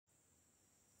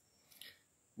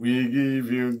We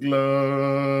give you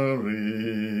glory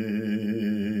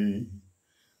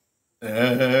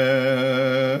and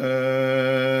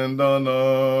honor.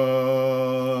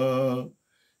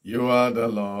 You are the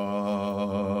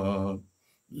Lord.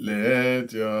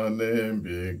 Let your name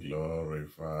be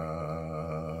glorified.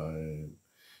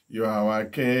 You are our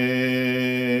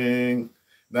King.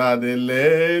 Daddy,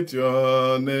 let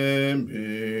your name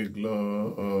be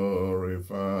glorified,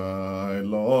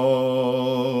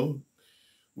 Lord.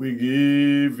 We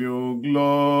give you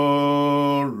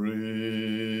glory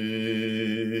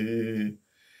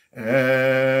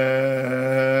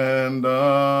and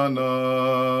honor.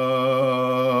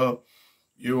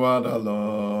 You are the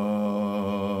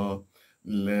Lord.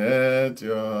 Let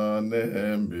your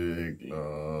name be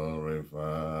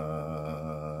glorified.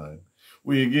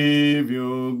 We give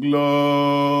you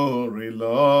glory,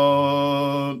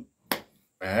 Lord,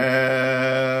 and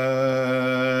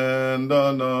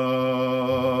honor.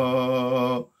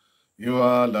 You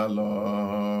are the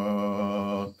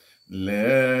Lord.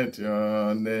 Let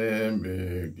your name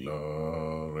be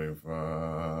glorified.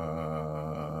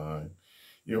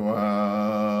 You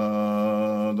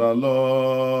are the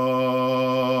Lord.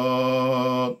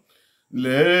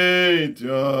 Let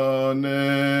your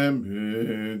name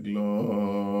be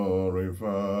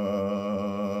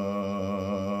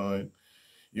glorified.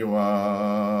 You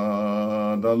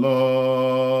are the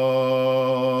Lord.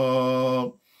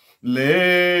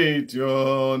 Let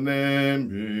your name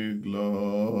be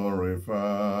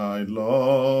glorified,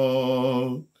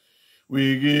 Lord.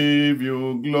 We give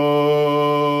you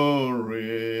glory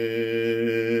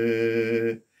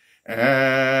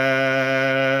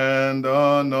and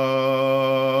honor.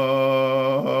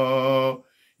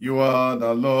 You are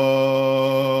the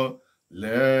Lord.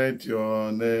 Let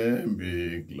your name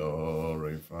be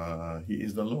glorified. He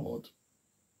is the Lord.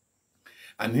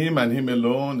 And him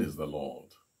alone is the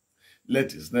Lord.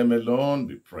 Let his name alone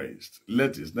be praised.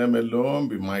 Let his name alone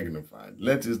be magnified.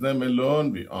 Let his name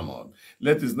alone be honored.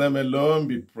 Let his name alone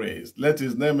be praised. Let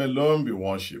his name alone be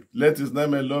worshipped. Let his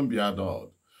name alone be adored.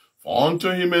 For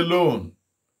unto him alone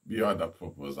be all the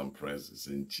purpose and praises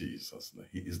in Jesus' name.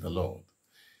 He is the Lord.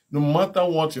 No matter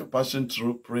what you're passing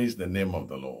through, praise the name of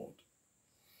the Lord.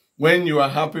 When you are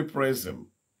happy, praise him.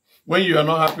 When you are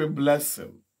not happy, bless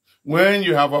him. When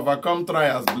you have overcome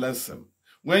trials, bless him.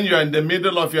 When you are in the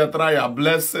middle of your trial,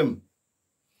 bless him.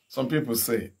 Some people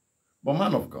say, but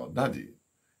man of God, Daddy,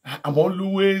 I'm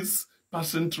always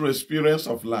passing through experience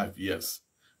of life. Yes,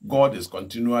 God is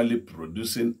continually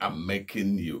producing and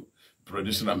making you.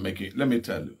 Producing and making. Let me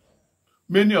tell you,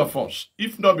 many of us,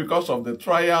 if not because of the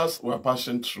trials we're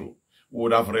passing through,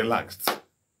 would have relaxed.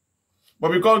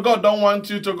 But because God don't want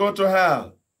you to go to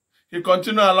hell, he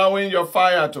continue allowing your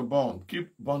fire to burn.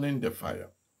 Keep burning the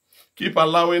fire. Keep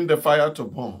allowing the fire to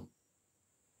burn.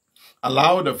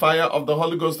 Allow the fire of the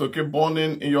Holy Ghost to keep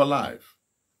burning in your life.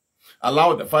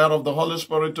 Allow the fire of the Holy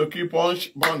Spirit to keep on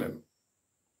burning.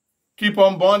 Keep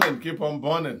on burning, keep on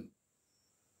burning.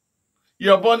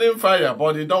 You're burning fire,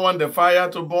 but you don't want the fire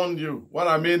to burn you. What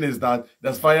I mean is that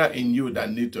there's fire in you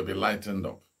that needs to be lightened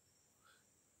up.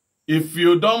 If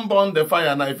you don't burn the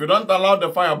fire now, if you don't allow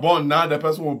the fire burn now, the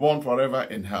person will burn forever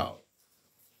in hell.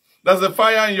 There's a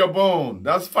fire in your bone.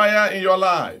 There's fire in your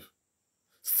life.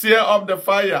 Stir up the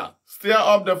fire. Stir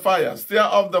up the fire. Stir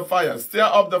up the fire. Stir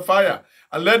up the fire.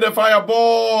 And let the fire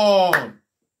burn.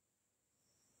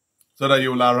 So that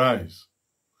you will arise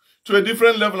to a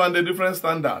different level and a different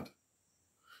standard.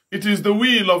 It is the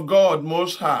will of God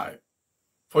Most High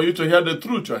for you to hear the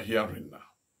truth you are hearing now.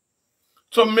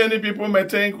 So many people may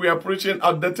think we are preaching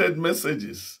outdated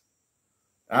messages.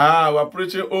 We're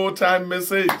preaching old-time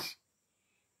message.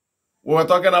 We were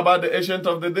talking about the Ancient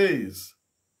of the Days.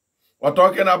 We're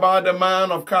talking about the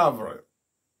man of Calvary.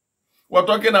 We're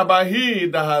talking about he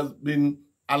that has been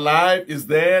alive, is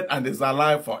dead, and is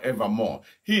alive forevermore.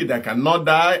 He that cannot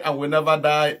die and will never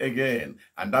die again.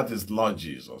 And that is Lord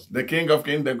Jesus, the King of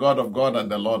Kings, the God of God, and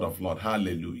the Lord of Lords.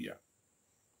 Hallelujah.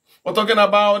 We're talking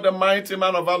about the mighty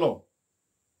man of valor.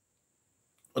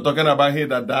 We're talking about he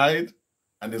that died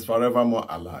and is forevermore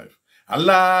alive.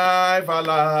 Alive,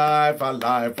 alive,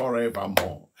 alive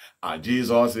forevermore. And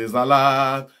Jesus is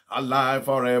alive, alive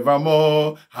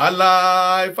forevermore.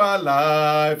 Alive,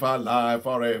 alive, alive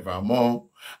forevermore.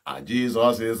 And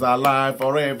Jesus is alive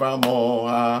forevermore.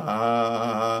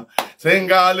 Sing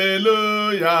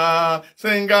hallelujah,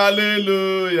 sing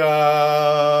hallelujah.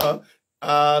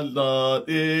 Our Lord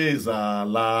is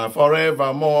alive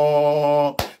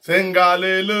forevermore. Sing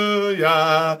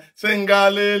hallelujah, sing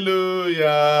hallelujah.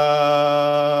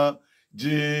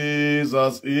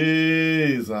 Jesus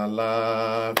is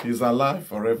alive. He's alive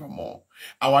forevermore.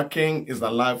 Our King is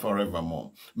alive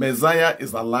forevermore. Messiah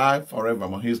is alive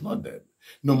forevermore. He's not dead.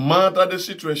 No matter the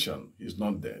situation, he's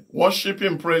not dead. Worship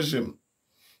him, praise him.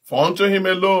 For unto him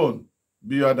alone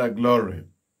be all the glory.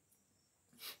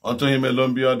 Unto him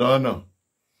alone be all the honor.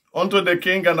 Unto the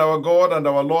King and our God and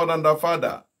our Lord and our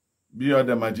Father be all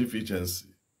the magnificency.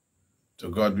 To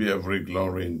God be every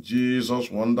glory. In Jesus'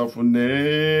 wonderful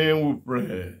name we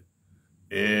pray.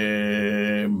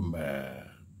 Amen.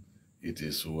 It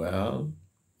is well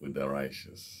with the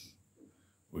righteous.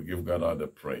 We give God all the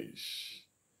praise,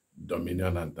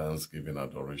 dominion and thanksgiving,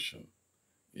 adoration.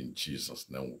 In Jesus'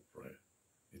 name we pray.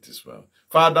 It is well.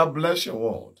 Father, bless your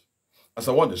word. As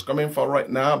the word is coming for right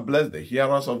now, bless the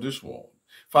hearers of this word.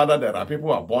 Father, there are people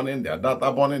who are burning their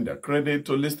data, burning their credit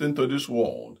to listen to this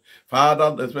word.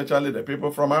 Father, especially the people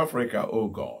from Africa, oh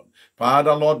God.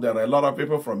 Father, Lord, there are a lot of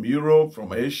people from Europe,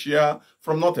 from Asia,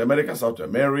 from North America, South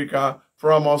America,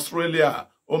 from Australia.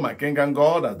 Oh, my King and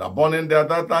God, as they're burning their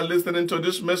data, listening to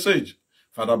this message.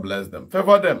 Father, bless them.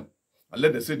 Favor them. And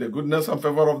let them see the goodness and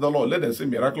favor of the Lord. Let them see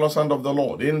miraculous hand of the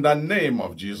Lord. In the name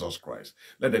of Jesus Christ.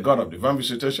 Let the God of divine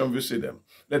visitation visit them.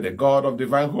 Let the God of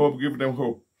divine hope give them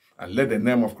hope. And let the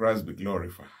name of Christ be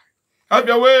glorified. Have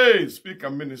your way. Speak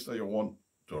and minister your word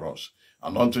to us.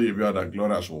 And unto you be all the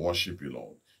glory as we worship you,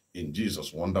 Lord. In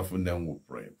Jesus' wonderful name we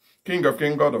pray. King of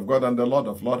kings, God of God, and the Lord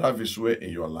of lords, have his way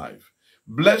in your life.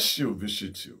 Bless you,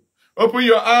 visit you. Open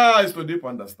your eyes to deep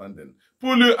understanding.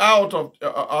 Pull you out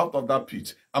of that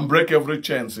pit and break every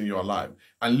chains in your life.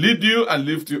 And lead you and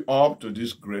lift you up to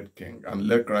this great King. And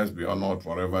let Christ be honored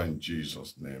forever in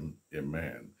Jesus' name.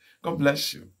 Amen. God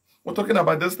bless you. We're talking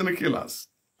about destiny killers.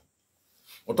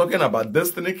 We're talking about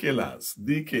destiny killers,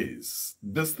 DKs,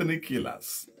 destiny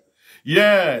killers.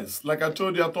 Yes, like I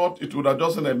told you, I thought it would have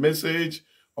just been a message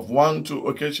of 1-2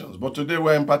 occasions, but today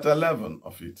we're in part 11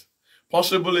 of it.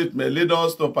 Possibly it may lead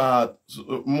us to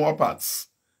more parts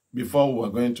before we're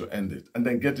going to end it and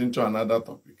then get into another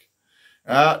topic.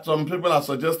 Some people are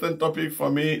suggesting topic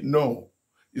for me. No.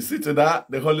 You see to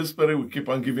that, the Holy Spirit will keep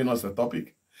on giving us a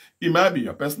topic. It might be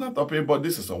your personal topic, but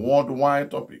this is a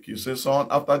worldwide topic. You say, son,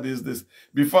 after this.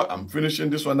 Before I'm finishing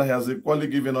this one, he has equally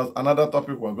given us another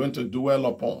topic we're going to dwell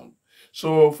upon.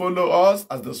 So follow us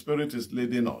as the Spirit is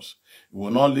leading us. He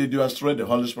will not lead you astray. The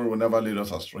Holy Spirit will never lead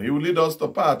us astray. He will lead us to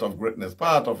path of greatness,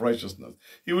 path of righteousness.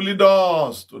 He will lead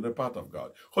us to the path of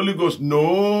God. Holy Ghost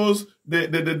knows the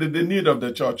need of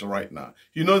the church right now.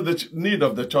 He knows the need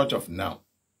of the church of now.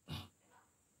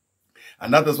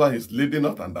 And that is why he's leading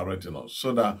us and directing us.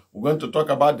 So that we're going to talk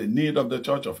about the need of the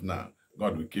church of now.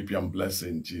 God will keep you and bless you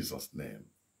in Jesus' name.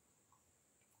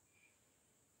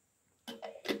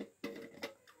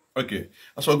 Okay,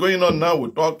 as we're going on now,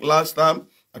 we talked last time.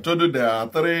 I told you there are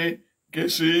 3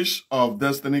 cases of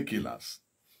destiny killers.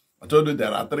 I told you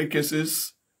there are 3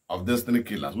 cases of destiny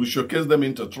killers. We showcase them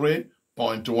into 3.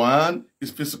 Point 1 is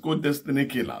physical destiny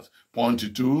killers.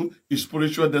 Point 2 is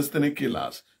spiritual destiny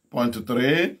killers. Point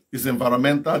 3 is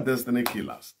environmental destiny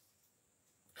killers.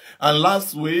 And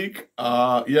last week,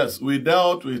 yes, we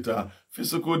dealt with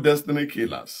physical destiny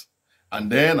killers. And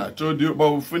then I told you,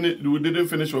 but we didn't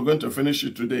finish. We're going to finish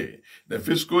it today. The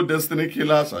physical destiny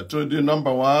killers, I told you,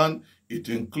 number 1, it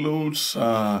includes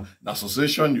the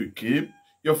association you keep,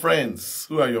 your friends.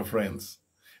 Who are your friends?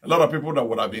 A lot of people that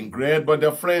would have been great, but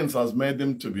their friends has made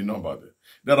them to be nobody.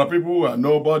 There are people who are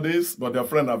nobodies, but their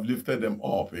friends have lifted them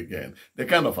up again. The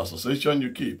kind of association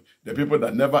you keep, the people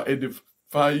that never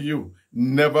edify you,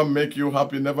 never make you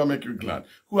happy, never make you glad.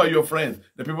 Who are your friends?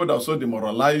 The people that also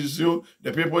demoralize you,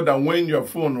 the people that when your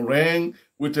phone rang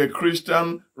with a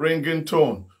Christian ringing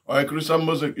tone or a Christian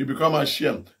music, you become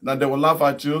ashamed. Now they will laugh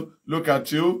at you, look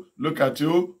at you,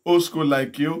 old school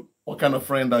like you. What kind of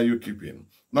friend are you keeping?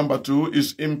 Number 2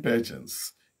 is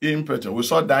impatience. Impatient. We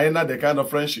saw Diana, the kind of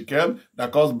friend she kept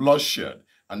that caused bloodshed.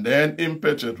 And then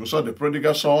impatient. We saw the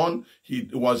prodigal son. He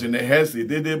was in a haste. He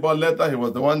did it, but later he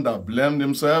was the one that blamed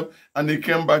himself. And he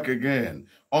came back again.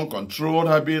 Uncontrolled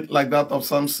habit like that of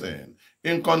Samson.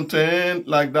 Incontent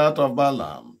like that of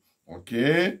Balaam.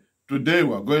 Okay? Today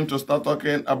we're going to start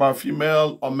talking about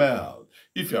female or male.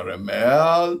 If you're a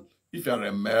male,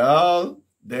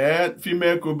 then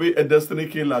female could be a destiny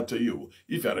killer to you.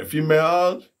 If you're a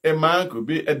female, a man could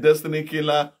be a destiny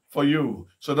killer for you.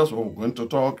 So that's what we're going to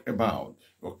talk about.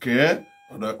 Okay?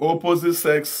 The opposite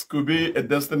sex could be a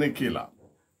destiny killer.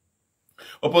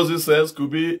 Opposite sex could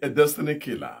be a destiny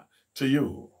killer to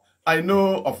you. I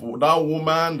know of that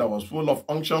woman that was full of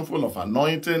unction, full of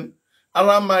anointing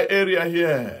around my area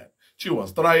here. She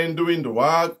was doing the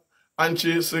work, and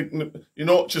she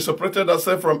separated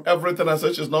herself from everything and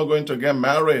said she's not going to get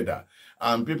married.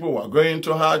 And people were going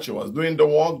to her. She was doing the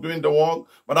work.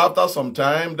 But after some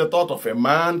time, the thought of a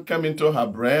man came into her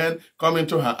brain, come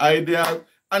into her ideas.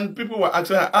 And people were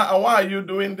asking her, why are you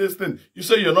doing this thing? You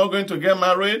say you're not going to get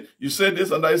married. You say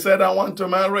this, and I said, I want to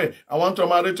marry. I want to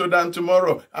marry today and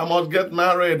tomorrow. I must get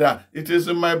married. It is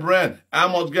in my brain.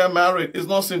 I must get married. It's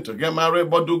not sin to get married,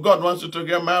 but do God wants you to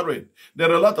get married?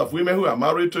 There are a lot of women who are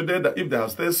married today that if they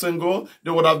had stayed single,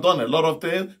 they would have done a lot of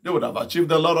things. They would have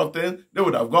achieved a lot of things. They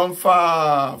would have gone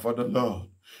far for the Lord.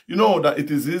 You know that it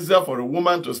is easier for a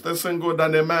woman to stay single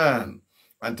than a man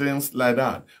and things like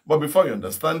that. But before you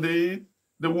understand it,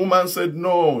 the woman said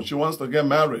no, she wants to get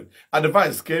married.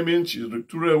 Advice came in, she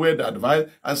threw away the advice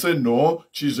and said no,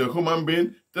 she's a human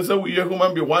being. They said, well, you're a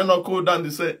human being, why not go down? They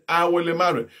said, I will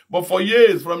marry. But for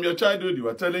years, from your childhood, you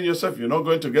were telling yourself you're not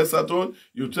going to get settled.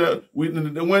 You tell,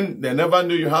 when they never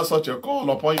knew you had such a call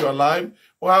upon your life.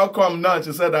 Well, how come now?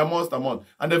 She said, I must.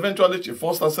 And eventually she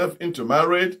forced herself into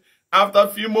marriage. After a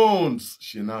few months,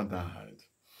 she now died.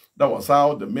 That was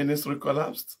how the ministry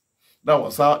collapsed. That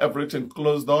was how everything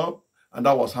closed up. And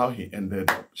that was how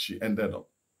she ended up.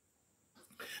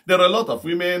 There are a lot of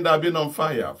women that have been on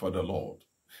fire for the Lord.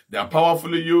 They are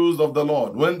powerfully used of the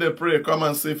Lord. When they pray, come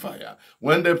and see fire.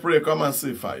 When they pray, come and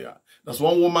see fire. There's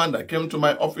one woman that came to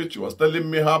my office. She was telling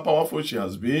me how powerful she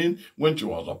has been when she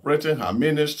was operating her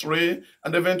ministry.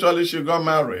 And eventually she got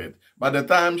married. By the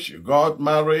time she got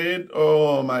married,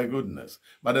 oh my goodness.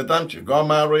 By the time she got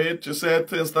married, she said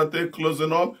things started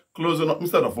closing up.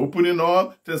 Instead of opening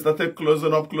up, things started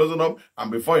closing up.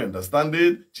 And before you understand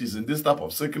it, she's in this type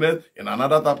of sickness, in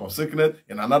another type of sickness,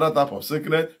 in another type of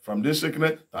sickness, from this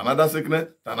sickness to another sickness,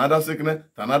 to another sickness,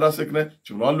 to another sickness.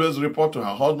 She will always report to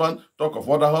her husband, talk of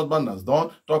what her husband has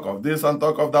done, talk of this and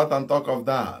talk of that and talk of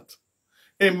that.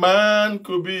 A man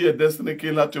could be a destiny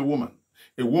killer to a woman.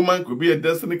 A woman could be a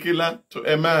destiny killer to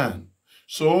a man.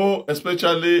 So,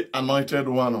 especially anointed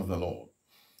one of the Lord.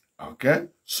 Okay?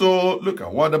 So, look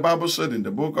at what the Bible said in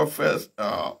the book of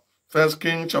First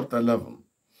Kings chapter 11.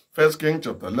 First Kings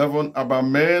chapter 11 about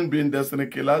men being destiny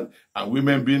killers and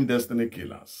women being destiny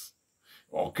killers.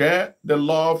 Okay? The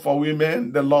love for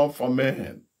women, the love for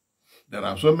men. There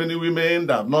are so many women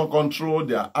that have not controlled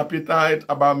their appetite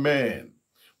about men.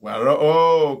 Well,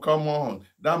 oh, come on.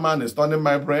 That man is turning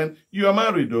my brain. You are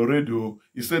married already.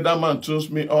 He said that man tunes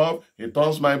me off. He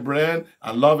turns my brain.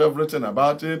 I love everything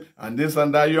about him. And this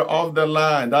and that. You're off the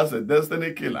line. That's a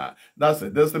destiny killer. That's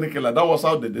a destiny killer. That was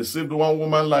how they deceived one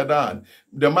woman like that.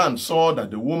 The man saw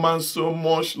that the woman so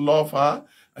much loved her.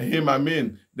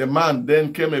 The man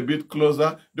then came a bit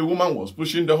closer. The woman was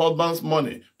pushing the husband's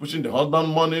money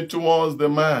towards the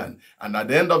man. And at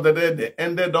the end of the day, they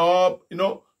ended up,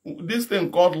 this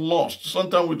thing called lust,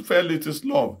 sometimes with fairly it is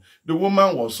love. The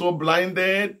woman was so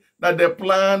blinded that they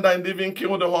planned and even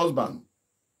killed the husband.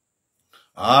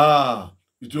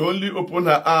 It only opened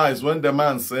her eyes when the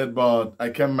man said, but I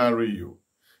can marry you.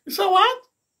 He said, what?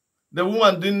 The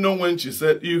woman didn't know when she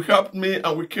said, you helped me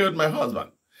and we killed my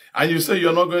husband. And you say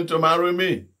you're not going to marry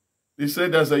me. He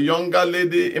said, there's a younger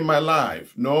lady in my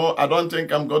life. No, I don't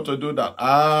think I'm going to do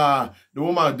that. The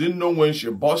woman didn't know when she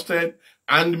busted.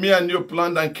 And me and you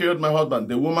planned and killed my husband.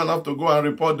 The woman have to go and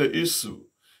report the issue.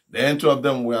 The two of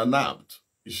them were nabbed.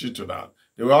 Issue to that.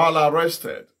 They were all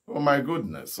arrested. Oh my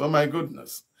goodness. Oh my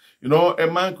goodness. A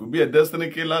man could be a destiny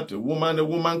killer to a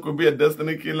woman could be a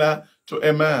destiny killer to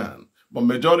a man. But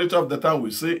majority of the time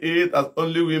we see it as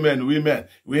only women.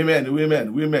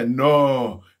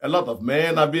 No. A lot of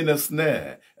men have been a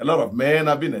snare. A lot of men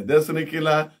have been a destiny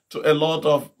killer to a lot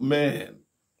of men.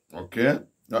 Okay?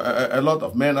 A lot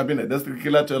of men have been a destiny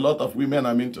killer to a lot of women,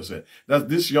 I mean to say. That's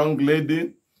this young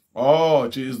lady. Oh,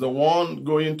 she is the one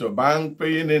going to bank,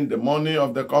 paying in the money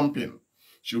of the company.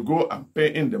 She'll go and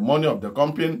pay in the money of the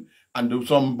company. And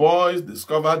some boys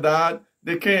discovered that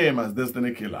they came as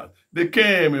destiny killers. They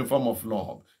came in form of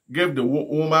love. Gave the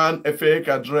woman a fake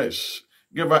address.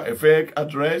 Gave her a fake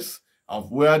address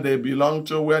of where they belong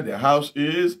to, where their house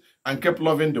is, and kept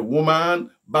loving the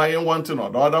woman, buying one thing or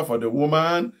the other for the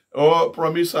woman,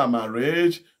 promise her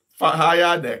marriage,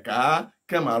 hired the car,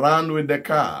 came around with the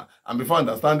car. And before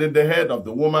understanding, the head of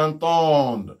the woman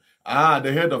turned.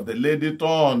 The head of the lady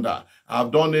turned.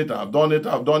 I've done it.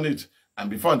 And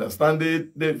before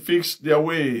understanding, they fixed their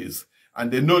ways.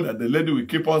 And they know that the lady will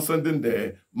keep on sending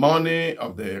the money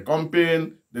of the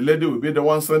company. The lady will be the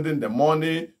one sending the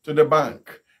money to the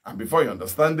bank. And before you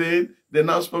understand it, they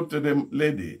now spoke to the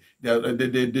lady.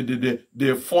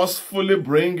 They forcefully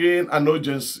bring in an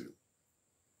urgency.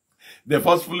 They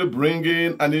forcefully bring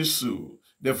in an issue.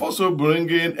 They forcefully bring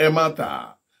in a matter.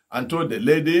 and told the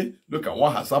lady, look at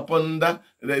what has happened.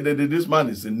 This man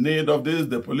is in need of this.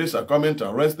 The police are coming to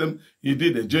arrest him. He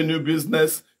did a genuine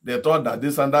business. They thought that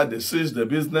this and that. They seized the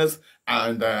business,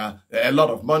 and a lot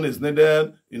of money is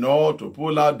needed, to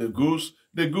pull out the goose.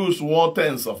 The goose worth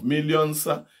tens of millions.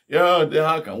 Yeah,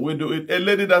 how can we do it? A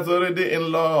lady that's already in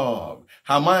love.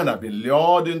 Her mind had been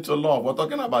lured into love. We're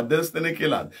talking about destiny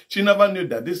killers. She never knew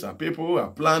that these are people who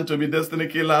are planned to be destiny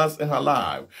killers in her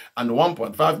life. And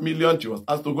 1.5 million, she was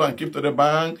asked to go and keep to the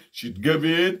bank. She gave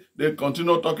it. They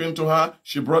continued talking to her.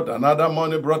 She brought another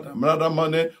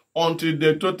money, until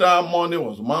the total money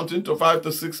was mounting to 5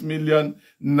 to 6 million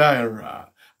naira.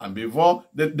 And before,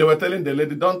 they were telling the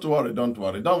lady, don't worry.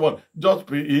 Just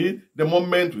pay it. The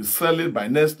moment we sell it by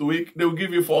next week, they will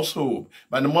give you false hope.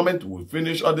 By the moment we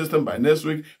finish all this thing by next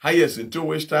week, highest in 2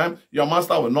 weeks' time, your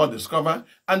master will not discover.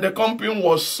 And the company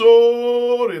was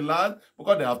so relaxed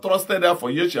because they have trusted her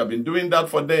for years. She have been doing that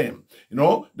for them.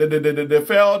 They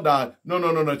felt that,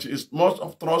 no, she is most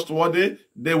of trustworthy.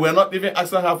 They were not even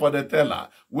asking her for the teller.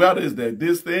 Where is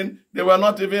this thing? They were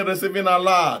not even receiving a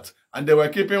lot. And they were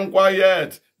keeping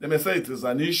quiet. They may say it is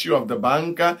an issue of the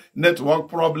banker, network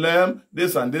problem,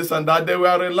 this and that. They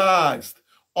were relaxed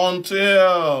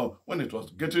until when it was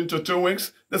getting to 2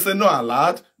 weeks, they said, no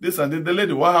alert, this and this. The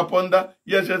lady, what happened?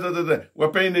 Yes, we're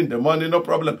paying in the money, no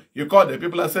problem. You called the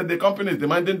people and said, the company is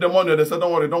demanding the money. They said,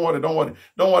 don't worry.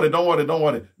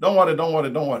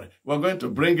 We're going to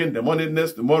bring in the money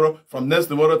next tomorrow, from next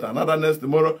tomorrow to another next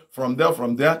tomorrow, from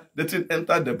there. The thing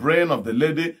entered the brain of the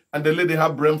lady, and the lady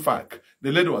had brain fag.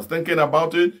 The lady was thinking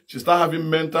about it. She started having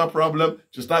mental problem.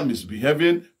 She started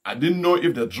misbehaving. I didn't know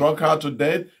if they drug her to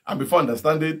death. And before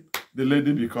understanding it, the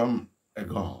lady became a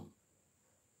gone.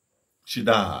 She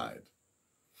died.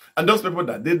 And those people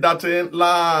that did that thing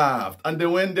laughed. And they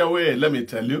went their way. Let me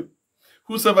tell you,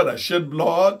 whosoever that shed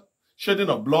blood, shedding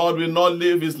of blood will not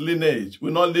live his lineage,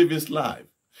 will not live his life.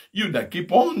 You that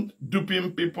keep on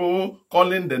duping people,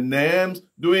 calling the names,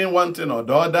 doing one thing or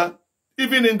the other,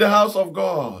 even in the house of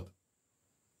God.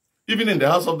 Even in the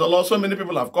house of the Lord, so many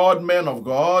people have called men of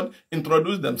God,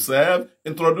 introduced themselves,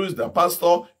 introduced their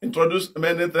pastor, introduced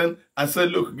many things, and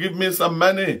said, look, give me some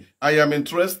money. I am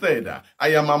interested. I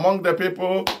am among the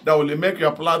people that will make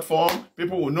your platform.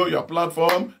 People will know your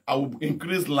platform. I will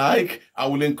increase like. I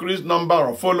will increase number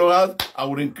of followers. I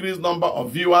will increase number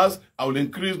of viewers. I will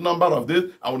increase number of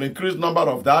this. I will increase number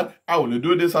of that. I will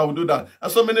do this. I will do that.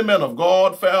 And so many men of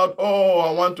God felt, oh,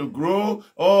 I want to grow.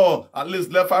 Oh, at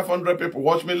least let 500 people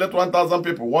watch me. Let 1,000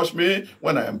 people watch me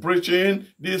when I am preaching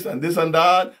this and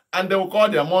that. And they will call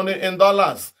their money in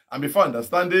dollars. And before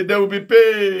understanding, they will be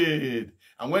paid.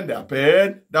 And when they are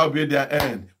paid, that will be their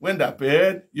end. When they are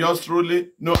paid, yours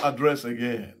truly, no address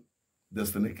again.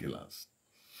 Destiny killers.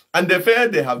 And they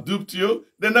felt they have duped you.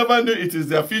 They never knew it is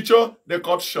their future. They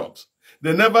cut short.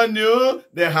 They never knew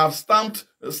they have stabbed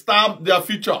their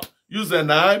future. Use a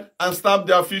knife and stab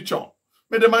their future.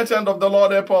 May the mighty hand of the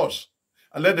Lord help us.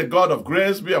 And let the God of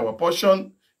grace be our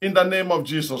portion in the name of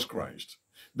Jesus Christ.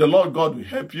 The Lord God will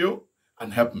help you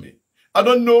and help me. I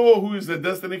don't know who is the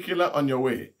destiny killer on your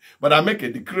way, but I make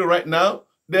a decree right now.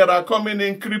 There are coming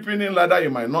in, creeping in like that you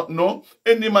might not know.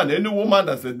 Any man, any woman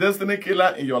that's a destiny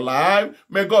killer in your life,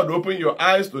 may God open your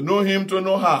eyes to know him, to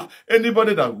know her.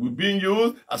 Anybody that will be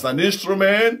used as an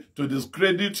instrument to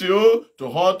discredit you,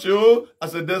 to hurt you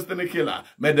as a destiny killer.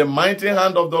 May the mighty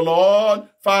hand of the Lord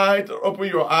fight, open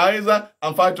your eyes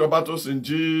and fight your battles in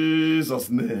Jesus'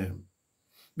 name.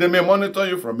 They may monitor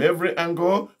you from every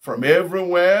angle, from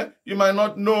everywhere. You might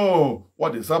not know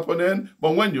what is happening,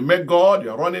 but when you make God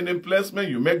your running in placement,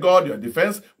 you make God your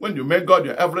defense, when you make God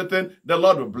your everything, the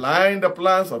Lord will blind the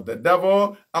plans of the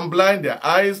devil and blind their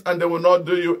eyes, and they will not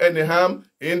do you any harm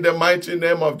in the mighty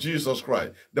name of Jesus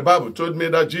Christ. The Bible told me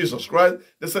that Jesus Christ,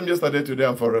 the same yesterday, today,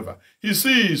 and forever. He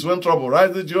sees when trouble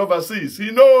rises, Jehovah sees.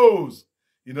 He knows.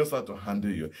 He knows how to handle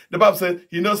you. The Bible says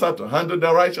he knows how to handle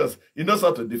the righteous. He knows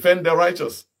how to defend the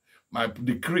righteous. My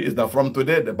decree is that from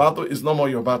today, the battle is no more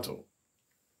your battle.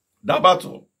 That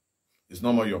battle is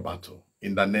no more your battle.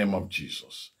 In the name of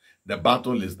Jesus. The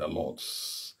battle is the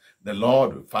Lord's. The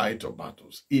Lord will fight your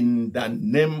battles. In the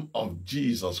name of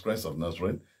Jesus Christ of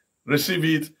Nazareth. Receive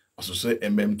it as you say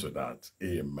amen to that.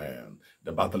 Amen.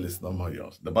 The battle is no more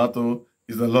yours. The battle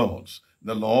is the Lord's.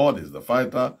 The Lord is the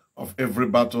fighter of every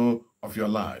battle of your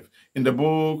life. In the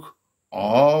book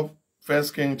of 1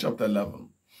 Kings chapter 11.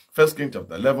 1 Kings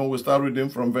chapter 11, we start reading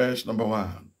from verse number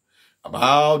 1.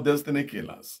 About destiny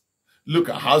killers. Look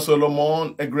at how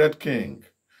Solomon, a great king.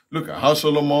 Look at how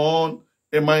Solomon,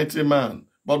 a mighty man.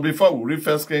 But before we read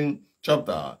 1 Kings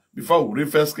chapter, before we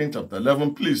read 1 Kings chapter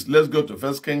 11, please, let's go to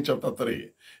 1 Kings chapter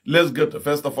 3. Let's go to,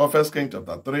 first of all, 1 Kings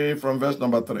chapter 3 from verse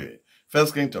number 3.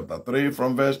 1 Kings chapter 3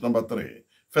 from verse number 3.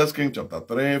 1 Kings chapter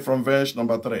 3 from verse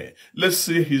number 3. Let's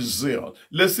see his zeal.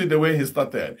 Let's see the way he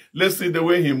started. Let's see the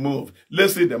way he moved.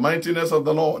 Let's see the mightiness of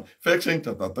the Lord. 1 Kings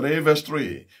chapter 3 verse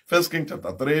 3. 1 Kings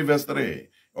chapter 3 verse 3.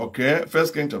 Okay, 1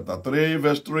 Kings chapter 3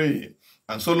 verse 3.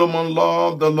 And Solomon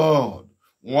loved the Lord,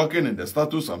 walking in the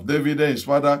statutes of David and his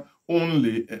father,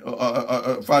 only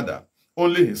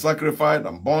he sacrificed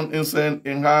and burned incense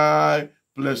in high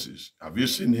places. Have you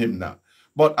seen him now?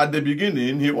 But at the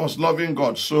beginning, he was loving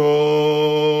God so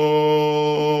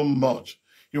much.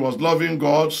 He was loving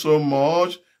God so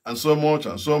much, and so much,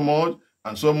 and so much,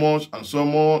 and so much, and so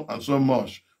much, and so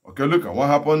much. Okay, look at what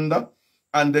happened there.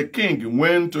 And the king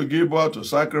went to Gibeah to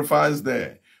sacrifice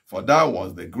there, for that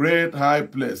was the great high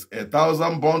place.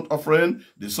 1,000 burnt offering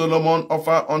did Solomon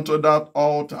offer unto that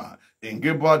altar. In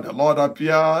Gibeah, the Lord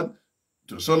appeared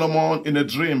to Solomon in a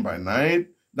dream by night.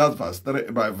 That's verse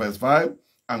 3, by verse 5.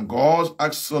 And God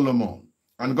asked Solomon,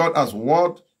 and God asked,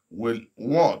 what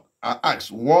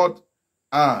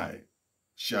I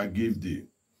shall give thee.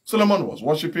 Solomon was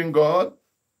worshiping God.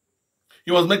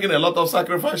 He was making a lot of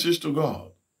sacrifices to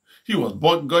God. He was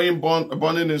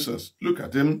burning incense. Look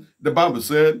at him. The Bible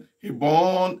said he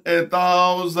burned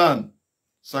 1,000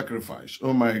 sacrifices.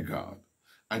 Oh my God.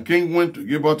 And king went to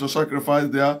Gibeah to sacrifice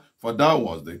there, for that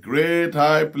was the great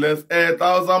high place,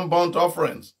 1,000 burnt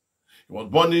offerings. He was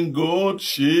burning goat,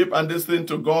 sheep, and this thing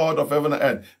to God of heaven and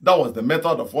earth. That was the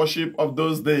method of worship of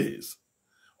those days.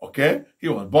 Okay? He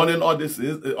was burning all these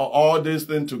things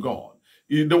to God.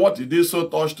 What he did so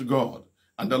touched God.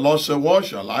 And the Lord said, what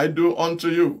shall I do unto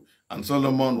you? And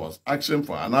Solomon was asking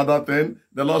for another thing.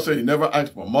 The Lord said, you never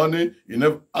asked for money. You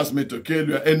never asked me to kill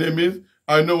your enemies.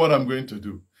 I know what I'm going to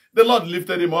do. The Lord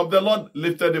lifted him up. The Lord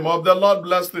lifted him up. The Lord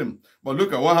blessed him. But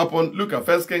look at what happened. Look at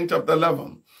 1 Kings chapter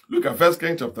 11. Look at 1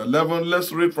 Kings chapter 11.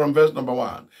 Let's read from verse number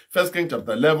 1. 1 Kings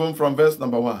chapter 11 from verse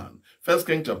number 1. 1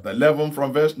 Kings chapter 11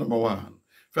 from verse number 1.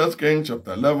 1 Kings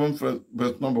chapter 11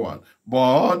 verse number 1.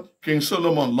 But King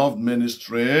Solomon loved many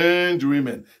strange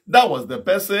women. That was the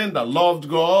person that loved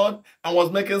God and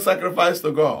was making sacrifice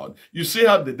to God. You see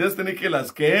how the destiny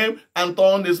killers came and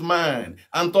turned his mind,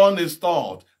 and turned his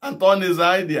thought, and turned his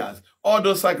ideas. All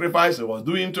those sacrifices he was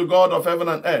doing to God of heaven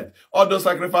and earth. All those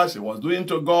sacrifices he was doing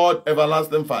to God,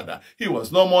 everlasting Father. He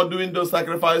was no more doing those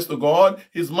sacrifices to God.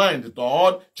 His mind,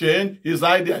 thought, changed. His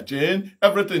idea changed.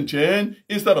 Everything changed.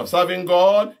 Instead of serving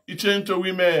God, he changed to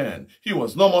women. He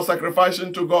was no more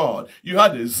sacrificing to God. You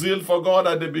had a zeal for God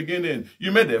at the beginning.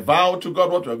 You made a vow to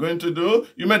God what you are going to do.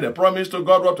 You made a promise to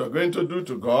God what you are going to do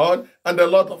to God. And a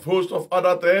lot of host of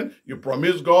other things. You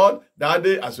promised God,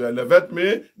 Daddy, as you elevate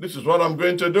me, this is what I'm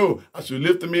going to do. As you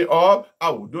lift me up,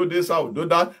 I will do this, I will do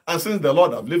that. And since the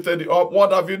Lord have lifted you up,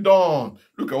 what have you done?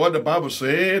 Look at what the Bible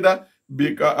said.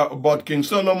 But King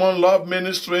Solomon loved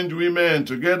many strange women,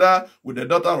 together with the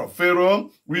daughter of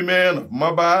Pharaoh, women of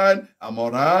Moabite,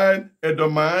 Amorite,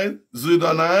 Edomite,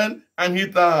 Zidonite, and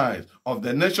Hittite, of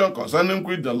the nation concerning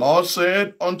which the Lord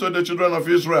said unto the children of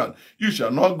Israel, you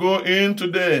shall not go in to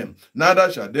them,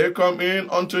 neither shall they come in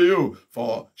unto you,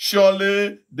 for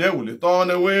surely they will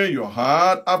turn away your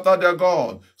heart after their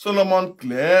God. Solomon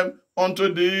clave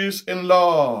unto this in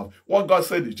love. What God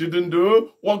said he shouldn't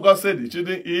do, what God said he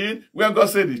shouldn't eat, where God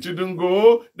said he shouldn't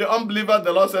go. The unbelievers,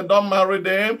 the Lord said, don't marry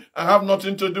them and have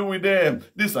nothing to do with them.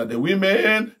 These are the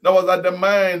women that was at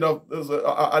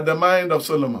the mind of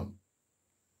Solomon.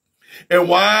 The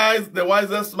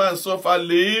wisest man so far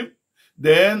lived,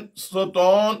 then so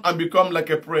turn and become like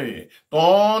a prey,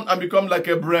 turn and become like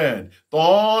a bread,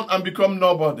 turn and become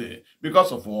nobody.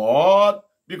 Because of what?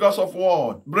 Because of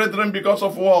what? Brethren, because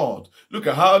of what? Look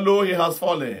at how low he has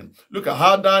fallen. Look at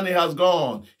how down he has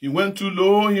gone. He went too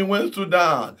low, he went too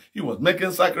down. He was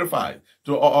making sacrifice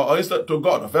to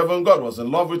God of heaven. God was in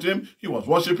love with him. He was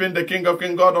worshiping the King of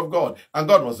Kings, God of God. And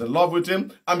God was in love with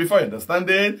him. And before you understand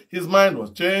it, his mind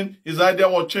was changed. His idea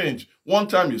was changed. One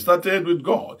time you started with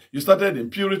God. You started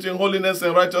in purity, and holiness,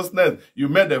 and righteousness. You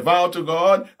made a vow to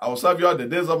God. I will serve you all the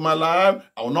days of my life.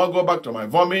 I will not go back to my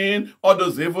vomit. All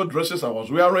those evil dresses I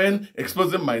was wearing,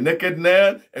 exposing my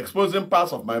nakedness, exposing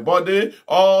parts of my body,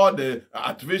 all the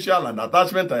artificial and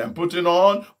attachment I am putting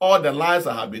on, all the lies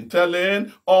I have been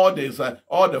telling, all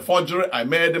the forgery I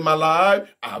made in my life.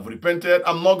 I have repented.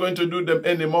 I'm not going to do them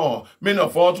anymore. Many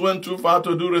of us went too far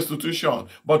to do restitution.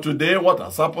 But today, what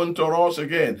has happened to us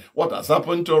again? What has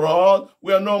happened to us?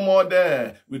 We are no more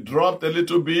there. We dropped a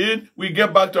little bit. We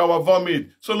get back to our vomit.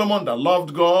 Solomon that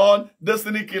loved God,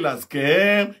 destiny killers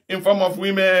came in form of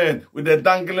women with the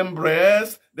dangling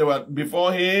breasts, They were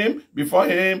before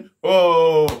him.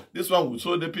 Oh, this one will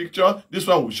show the picture. This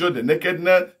one will show the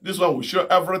nakedness. This one will show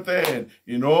everything.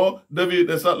 You know,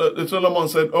 Solomon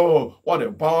said, oh, what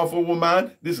a powerful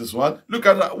woman. This is what. Look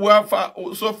at where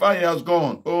so far he has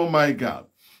gone. Oh my God.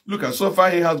 Look at so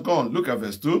far he has gone. Look at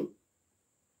verse 2.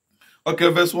 Okay,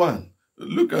 verse 1.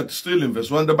 Look at still in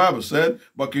verse 1, the Bible said,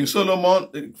 but King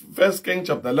Solomon, 1 King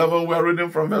chapter 11, we are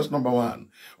reading from verse number 1.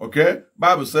 Okay,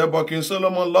 Bible said, but King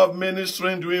Solomon loved many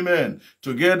strange women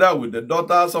together with the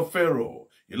daughters of Pharaoh.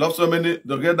 He loved so many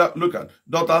together, look at,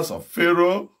 daughters of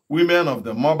Pharaoh, women of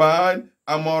the Moabite,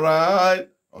 Amorite,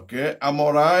 okay,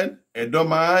 Amorite,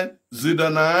 Edomite,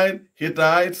 Zidonite,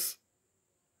 Hittites.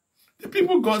 The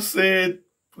people God said,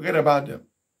 forget about them.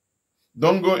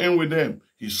 Don't go in with them.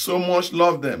 He so much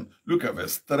loved them. Look at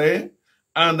verse 3.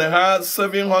 And they had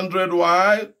 700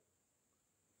 wives,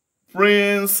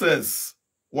 princess,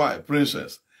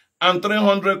 and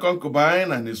 300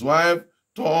 concubines, and his wife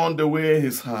turned away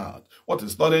his heart. What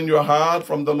is turning your heart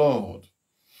from the Lord?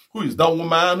 Who is that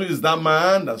woman? Who is that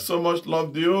man that so much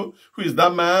loved you? Who is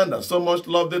that man that so much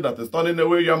loved you that is turning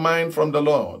away your mind from the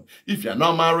Lord? If you're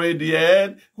not married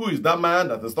yet, who is that man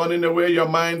that is turning away your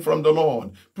mind from the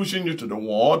Lord? Pushing you to the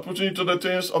world, pushing you to the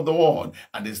things of the world,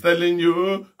 and is telling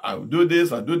you, I'll do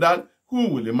this, I'll do that. Who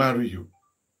will he marry you?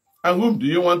 And whom do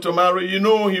you want to marry? You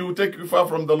know he will take you far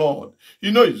from the Lord.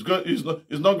 You know he's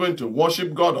not going to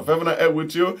worship God of heaven and earth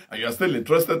with you, and you're still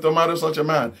interested to marry such a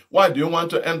man. Why do you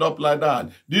want to end up like that?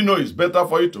 Do you know it's better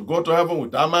for you to go to heaven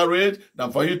without marriage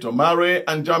than for you to marry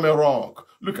and jam a rock?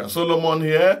 Look at Solomon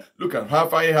here. Look at how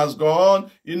far he has gone.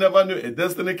 He never knew a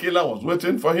destiny killer was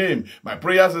waiting for him. My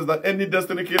prayer is that any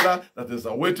destiny killer that is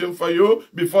waiting for you,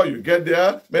 before you get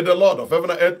there, may the Lord of heaven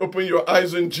and earth open your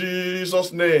eyes in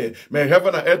Jesus' name. May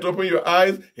heaven and earth open your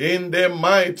eyes in the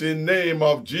mighty name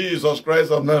of Jesus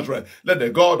Christ of Nazareth. Let the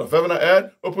God of heaven and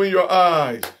earth open your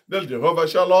eyes. Let Jehovah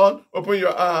Shalom open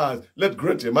your eyes. Let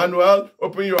great Emmanuel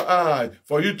open your eyes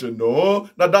for you to know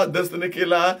that that destiny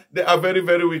killer, they are very,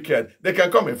 very wicked. They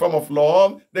can come in form of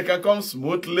love. They can come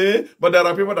smoothly. But there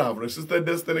are people that have resisted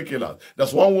destiny killers.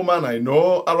 There's one woman I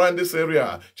know around this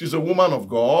area. She's a woman of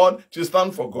God. She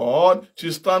stands for God. She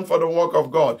stands for the work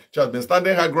of God. She has been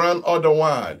standing her ground all the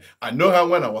while. I know her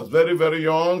when I was very, very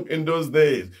young in those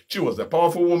days. She was a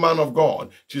powerful woman of God.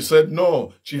 She said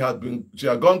no. She had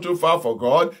gone too far for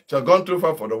God. She had gone too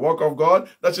far for the work of God,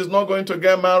 that she's not going to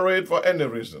get married for any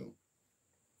reason.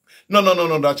 No,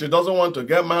 that she doesn't want to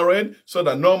get married so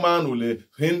that no man will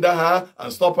hinder her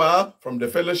and stop her from the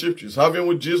fellowship she's having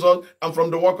with Jesus and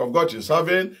from the work of God she's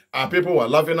having. And people were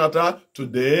laughing at her.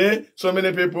 Today, so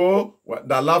many people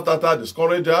that laughed at her,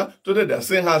 discouraged her. Today, they're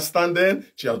seeing her standing.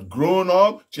 She has grown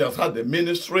up. She has had the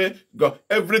ministry. God,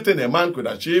 everything a man could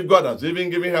achieve, God has even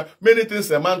given her. Many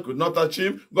things a man could not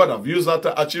achieve, God has used her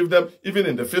to achieve them. Even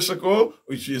in the physical,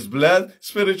 which she is blessed.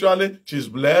 Spiritually, she's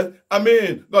blessed. I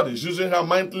mean, God is using her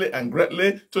mightily and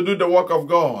greatly to do the work of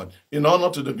God in honor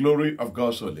to the glory of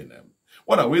God's holy name.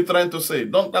 What are we trying to say?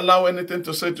 Don't allow anything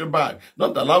to set you back.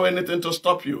 Don't allow anything to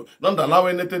stop you. Don't allow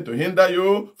anything to hinder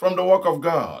you from the work of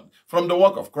God, from the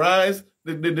work of Christ,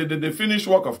 the finished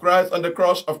work of Christ on the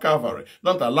cross of Calvary.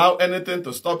 Don't allow anything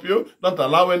to stop you. Don't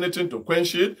allow anything to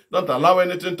quench it. Don't allow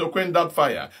anything to quench that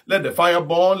fire. Let the fire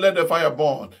burn. Let the fire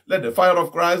burn. Let the fire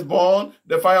of Christ burn.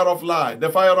 The fire of light.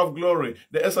 The fire of glory.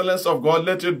 The excellence of God.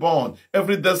 Let it burn.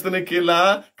 Every destiny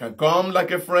killer can come like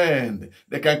a friend.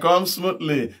 They can come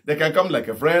smoothly. They can come like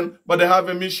a friend, but they have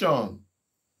a mission.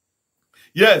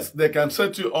 Yes, they can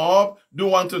set you up, do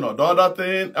one thing or the other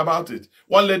thing about it.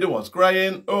 One lady was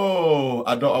crying. Oh,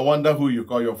 I wonder who you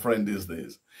call your friend these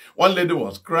days. One lady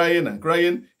was crying and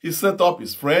crying. He set up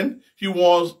his friend. He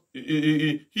was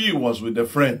with a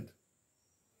friend.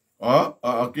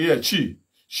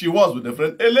 She was with a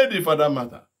friend, a lady for that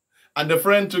matter. And the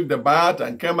friend took the bath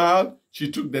and came out.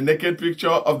 She took the naked picture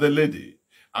of the lady.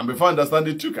 And before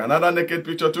understanding, took another naked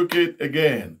picture, took it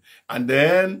again. And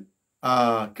then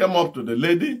came up to the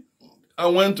lady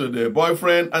and went to the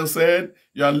boyfriend and said,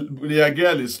 your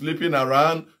girl is sleeping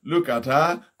around. Look at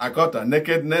her. I caught her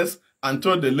nakedness and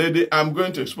told the lady, I'm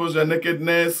going to expose your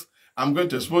nakedness. I'm going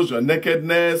to expose your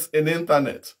nakedness in the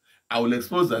internet. I will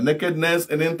expose the nakedness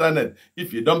in the internet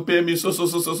if you don't pay me so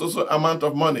amount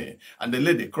of money. And the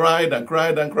lady cried and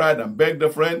cried and cried and begged the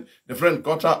friend. The friend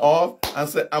cut her off and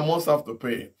said, I must have to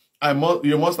pay.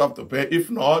 You must have to pay.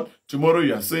 If not, tomorrow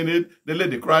you are seeing it. The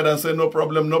lady cried and said, no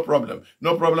problem, no problem,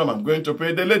 no problem, I'm going to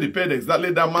pay. The lady paid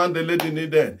exactly the amount the lady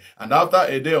needed. And after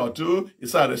a day or two, he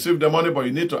said, I received the money, but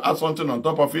you need to add something on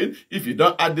top of it. If you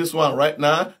don't add this one right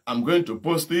now, I'm going to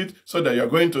post it so that you're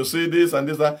going to see this and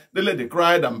this. The lady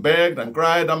cried and begged and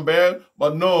cried and begged,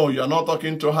 but no, you're not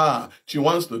talking to her. She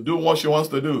wants to do what she wants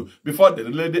to do. Before the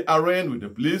lady arraigned with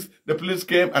the police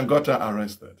came and got her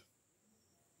arrested.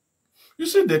 You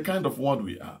see the kind of world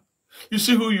we are. You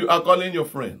see who you are calling your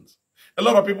friends. A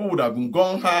lot of people would have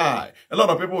gone high. A lot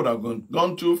of people would have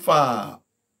gone too far.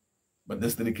 But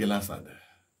destiny killers are there.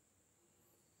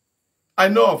 I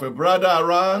know of a brother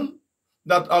around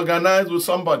that organized with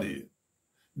somebody.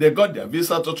 They got their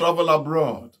visa to travel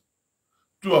abroad.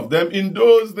 Two of them in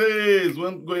those days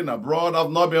when going abroad have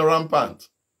not been rampant.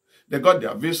 They got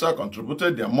their visa,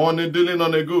 contributed their money, dealing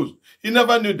on a goods. He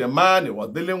never knew the man he was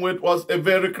dealing with was a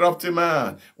very crafty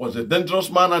man, was a dangerous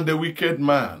man and a wicked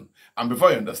man. And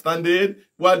before you understand it,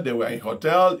 while they were in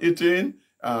hotel eating,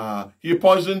 he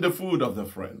poisoned the food of the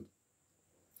friend.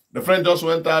 The friend just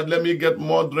went out, let me get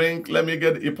more drink,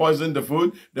 he poisoned the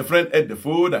food. The friend ate the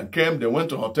food and came, they went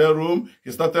to hotel room,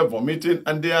 he started vomiting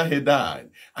and there he died.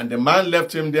 And the man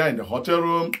left him there in the hotel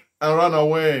room and ran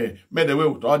away, made away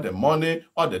with all the money,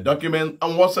 all the documents,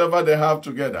 and whatever they have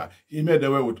together. He made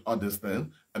away with all these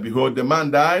things. And behold, the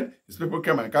man died. His people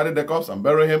came and carried the corpse and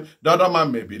buried him. The other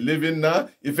man may be living now.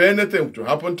 If anything to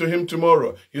happen to him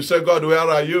tomorrow, you say, God, where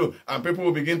are you? And people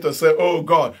will begin to say, oh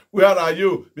God, where are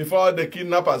you? Before the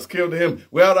kidnappers killed him.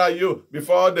 Where are you?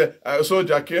 Before the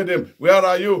soldier killed him. Where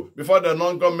are you? Before the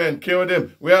non-government killed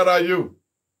him. Where are you?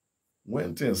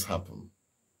 When things happen,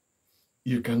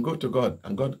 you can go to God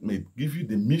and God may give you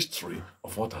the mystery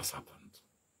of what has happened.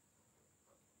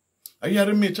 Are you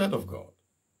hearing me, child of God?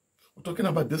 We're talking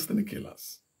about destiny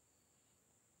killers.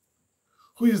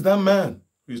 Who is that man?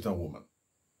 Who is that woman?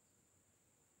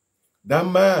 That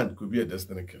man could be a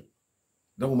destiny killer.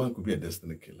 That woman could be a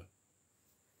destiny killer.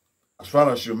 As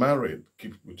far as you're married,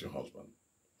 keep with your husband.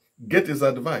 Get his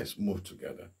advice, move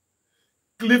together.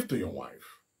 Cleave to your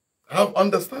wife. Have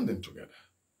understanding together.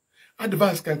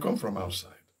 Advice can come from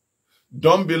outside.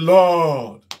 Don't be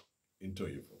lured into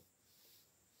evil.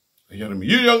 Are you hearing me?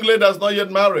 You young lady that's not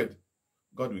yet married,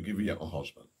 God will give you your own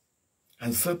husband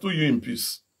and settle you in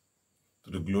peace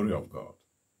to the glory of God.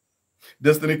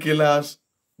 Destiny killers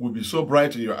will be so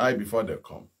bright in your eye before they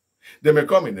come. They may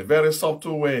come in a very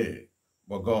subtle way,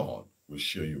 but God will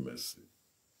show you mercy.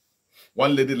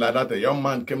 One lady like that, a young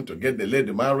man came to get the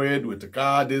lady married with a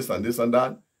car, this and this and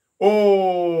that.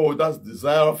 Oh, that's the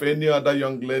desire of any other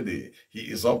young lady. He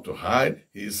is up to hide.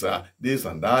 He's this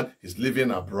and that. He's living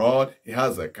abroad. He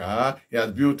has a car. He has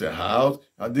built a house.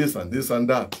 This and this and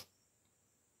that.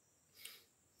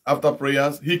 After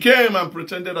prayers, he came and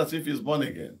pretended as if he's born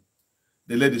again.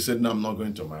 The lady said, no, I'm not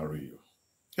going to marry you.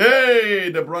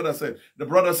 Hey, the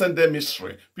brother sent them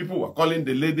mystery. People were calling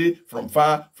the lady from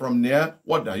far, from near.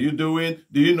 What are you doing?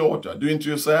 Do you know what you're doing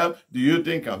to yourself? Do you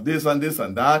think of this and this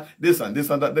and that? This and this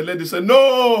and that. The lady said,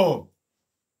 no,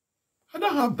 I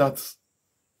don't have that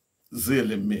zeal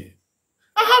in me.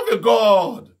 I have a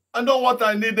God. I know what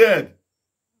I needed.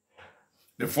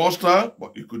 They forced her,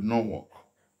 but it could not work.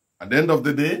 At the end of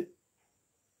the day,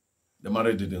 the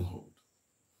marriage didn't hold.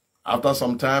 After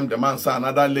some time, the man saw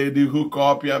another lady hook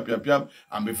up,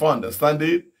 and before understanding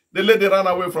it, the lady ran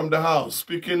away from the house,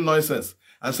 speaking nonsense,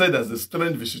 and said there's a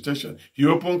strange visitation. He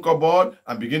opened cupboard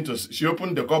and she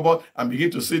opened the cupboard and began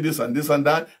to see this and this and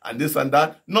that, and this and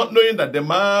that, not knowing that the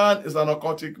man is an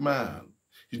occultic man.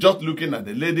 He's just looking at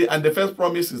the lady, and the first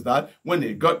promise is that when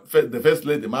he got the first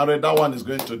lady married, that one is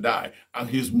going to die,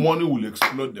 and his money will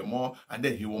explode the more, and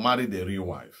then he will marry the real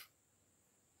wife.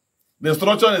 The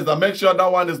instruction is that make sure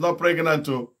that one is not pregnant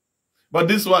too. But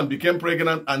this one became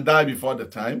pregnant and died before the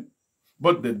time.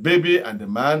 But the baby and the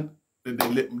man,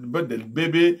 but the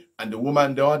baby and the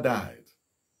woman, they all died.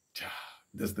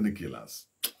 Destiny killers.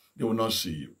 They will not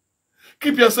see you.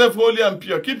 Keep yourself holy and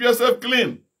pure. Keep yourself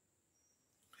clean.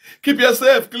 Keep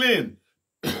yourself clean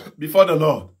before the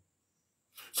Lord.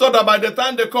 So that by the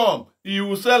time they come, you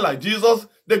will say like Jesus,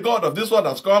 the God of this world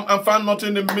has come and found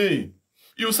nothing in me.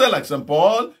 You say like St.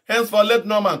 Paul, henceforth let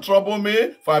no man trouble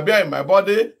me, for I bear in my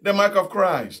body the mark of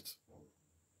Christ.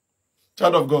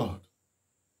 Child of God,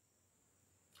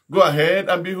 go ahead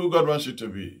and be who God wants you to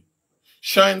be.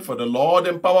 Shine for the Lord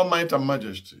in power, might, and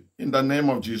majesty, in the name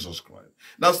of Jesus Christ.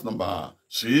 That's number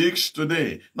 6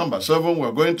 today. Number 7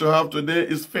 we're going to have today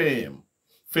is fame.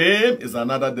 Fame is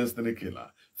another destiny killer.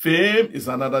 Fame is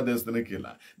another destiny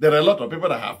killer. There are a lot of people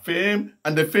that have fame,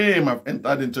 and the fame have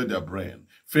entered into their brain.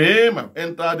 Fame have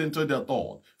entered into their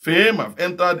thought. Fame have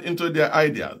entered into their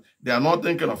ideas. They are not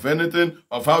thinking of anything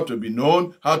of how to be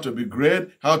known, how to be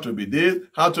great, how to be this,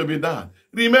 how to be that.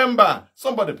 Remember,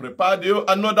 somebody prepared you,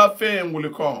 another fame will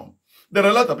come. There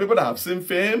are a lot of people that have seen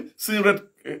fame, seen red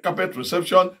carpet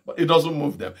reception, but it doesn't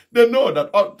move them. They know that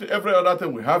every other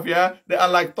thing we have here, they are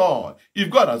like thought. If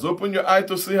God has opened your eye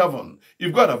to see heaven,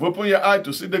 if God has opened your eye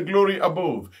to see the glory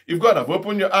above, if God has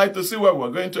opened your eye to see where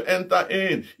we're going to enter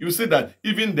in, you see that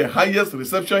even the highest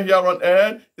reception here on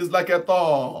earth is like a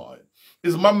thought.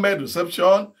 It's man-made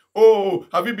reception. Oh,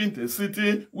 have you been to a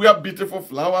city where beautiful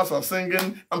flowers are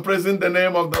singing and praising the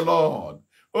name of the Lord?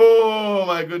 Oh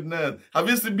my goodness. Have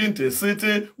you still been to a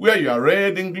city where you are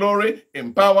arrayed in glory,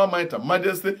 in power, might, and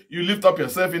majesty? You lift up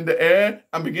yourself in the air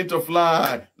and begin to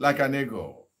fly like an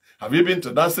eagle. Have you been to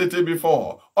that city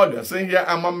before? All you're seeing here,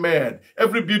 I'm a man.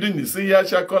 Every building you see here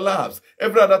shall collapse.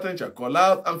 Every other thing shall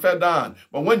collapse and fall down.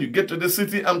 But when you get to the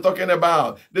city I'm talking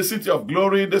about, the city of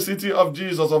glory, the city of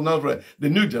Jesus of Nazareth, the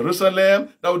new Jerusalem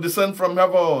that will descend from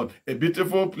heaven, a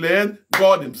beautiful place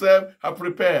God himself has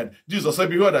prepared. Jesus said,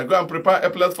 behold, I go and prepare a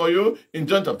place for you in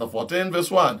John chapter 14,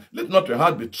 verse 1. Let not your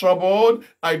heart be troubled.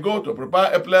 I go to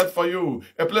prepare a place for you.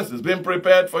 A place is being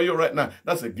prepared for you right now.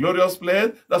 That's a glorious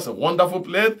place. That's a wonderful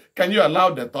place. Can you allow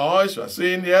the toys you are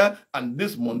seeing here and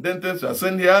these mundane things you are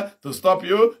seeing here to stop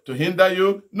you, to hinder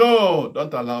you? No,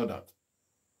 don't allow that.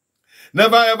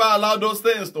 Never ever allow those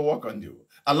things to work on you.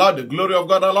 Allow the glory of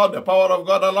God, allow the power of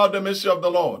God, allow the mercy of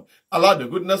the Lord, allow the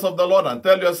goodness of the Lord, and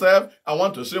tell yourself, I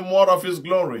want to see more of his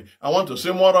glory. I want to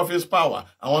see more of his power.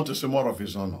 I want to see more of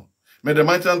his honor. May the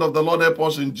mighty hand of the Lord help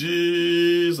us in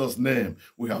Jesus' name.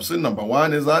 We have seen number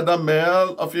one is either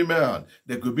male or female.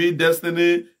 There could be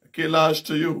destiny killers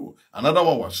to you. Another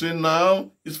one we're seeing now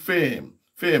is fame.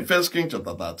 Fame. 1 Kings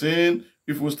chapter 13.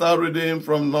 If we start reading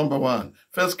from number 1.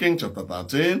 1 Kings chapter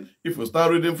 13. If we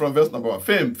start reading from verse number 1.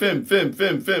 Fame, fame, fame,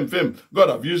 fame, fame, fame. God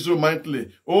have used you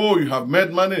mightily. Oh, you have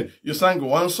made money. You sang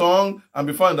one song, and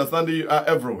before understanding, you are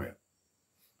everywhere.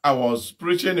 I was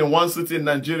preaching in one city in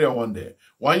Nigeria one day.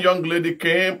 One young lady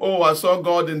came. Oh, I saw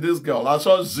God in this girl. I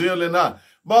saw zeal in her.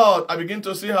 But I begin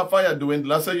to see her fire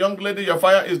dwindle. I said, young lady, your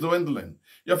fire is dwindling.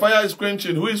 Your fire is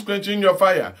quenching. Who is quenching your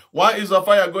fire? Why is your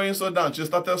fire going so down? She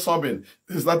started sobbing.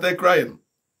 She started crying.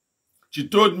 She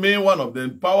told me one of the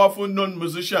powerful known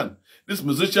musicians. This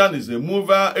musician is a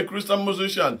mover, a Christian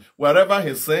musician. Wherever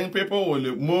he sings, people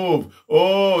will move.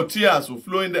 Oh, tears will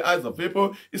flow in the eyes of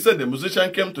people. He said the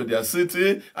musician came to their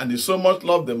city and he so much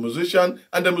loved the musician.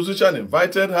 And the musician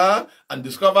invited her and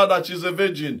discovered that she's a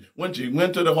virgin. When she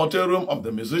went to the hotel room of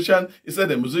the musician, he said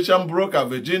the musician broke her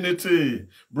virginity.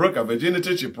 Broke her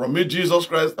virginity. She promised Jesus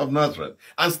Christ of Nazareth.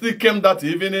 And still came that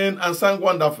evening and sang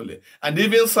wonderfully. And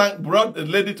even brought the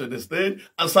lady to the stage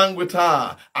and sang with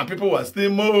her. And people were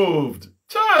still moved.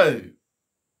 Child,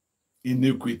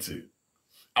 iniquity,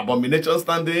 abomination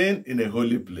standing in a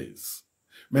holy place.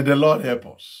 May the Lord help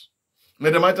us. May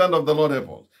the mighty hand of the Lord help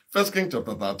us. 1 Kings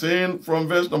chapter 13 from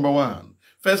verse number 1.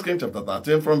 1 Kings chapter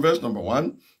 13 from verse number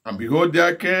 1. And behold,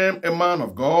 there came a man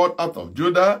of God out of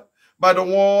Judah by the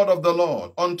word of the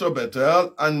Lord unto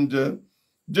Bethel, and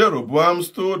Jeroboam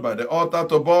stood by the altar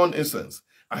to burn incense.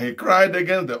 And he cried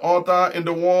against the altar in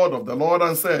the word of the Lord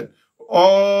and said, O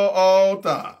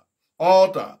altar,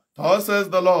 altar, thus says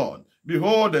the Lord,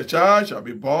 behold, the child shall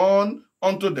be born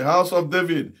unto the house of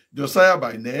David, Josiah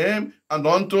by name, and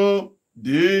unto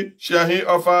thee shall he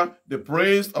offer the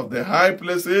praise of the high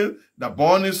places that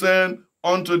born incense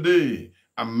unto thee.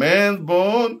 A man's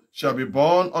bone shall be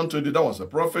born unto thee. That was a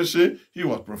prophecy. He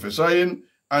was prophesying,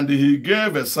 and he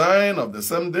gave a sign of the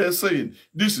same day, saying,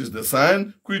 this is the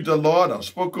sign which the Lord has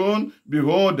spoken.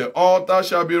 Behold, the altar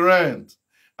shall be rent,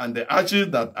 and the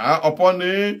ashes that are upon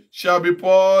it shall be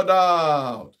poured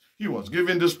out. He was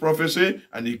giving this prophecy,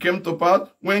 and it came to pass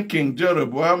when King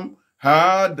Jeroboam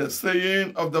heard the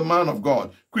saying of the man of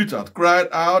God, which had cried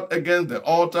out against the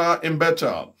altar in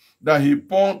Bethel, that he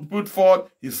put forth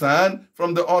his hand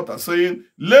from the altar, saying,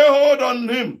 lay hold on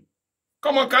him.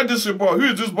 Come on, catch this boy. Who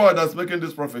is this boy that's making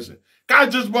this prophecy?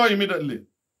 Catch this boy immediately.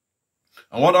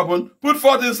 And what happened? Put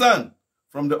forth his hand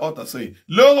from the altar, saying,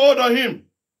 lay hold on him.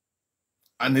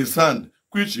 And his hand,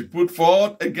 which he put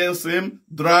forth against him,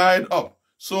 dried up,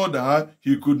 so that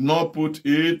he could not put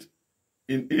it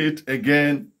in it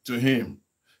again to him.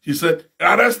 He said,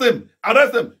 arrest him,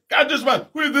 catch this man.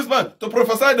 Who is this man? To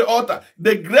prophesy the altar.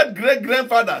 The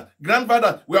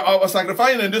grandfather were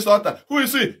sacrificing in this altar. Who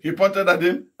is he? He pointed at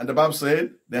him, and the Bible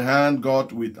said, the hand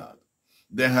got withered.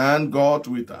 The hand got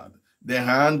withered. The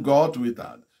hand got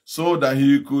withered, so that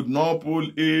he could not pull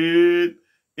it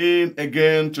in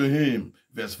again to him.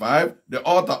 Verse 5, the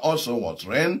altar also was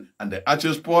rent, and the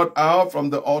ashes poured out from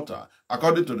the altar,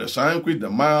 according to the sign which the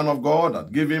man of God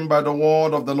had given by the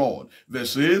word of the Lord.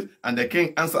 Verse 6, and the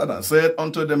king answered and said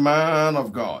unto the man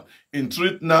of God,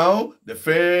 entreat now the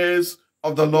face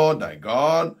of the Lord thy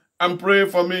God, and pray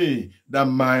for me, that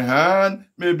my hand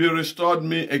may be restored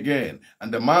me again.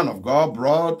 And the man of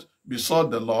God besought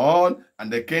the Lord,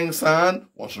 and the king's hand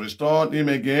was restored him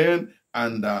again,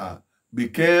 and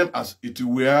became as it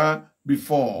were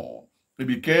before. It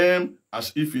became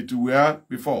as if it were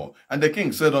before. And the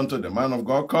king said unto the man of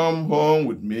God, come home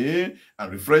with me,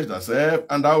 and refresh thyself,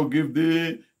 and I will give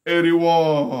thee a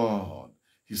reward.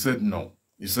 He said no.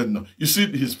 He said no. You see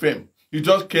his fame. He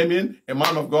just came in, a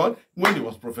man of God. When he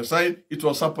was prophesying, it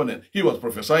was happening. He was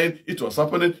prophesying, it was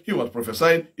happening. He was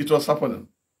prophesying, it was happening.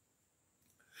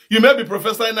 You may be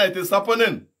prophesying that it is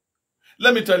happening.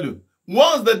 Let me tell you,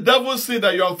 once the devil sees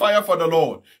that you're on fire for the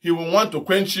Lord, he will want to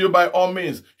quench you by all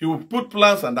means. He will put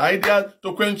plans and ideas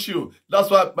to quench you. That's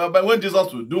why when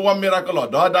Jesus will do one miracle or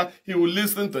the other, he will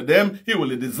listen to them. He will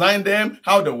design them,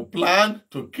 how they will plan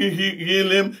to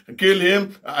kill him,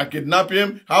 kidnap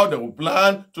him, how they will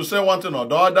plan to say one thing or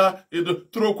the other.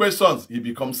 Through questions, he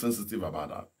becomes sensitive about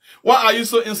that. Why are you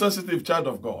so insensitive, child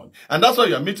of God? And that's why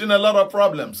you're meeting a lot of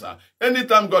problems.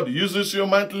 Anytime God uses you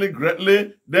mightily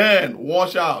greatly, then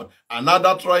watch out.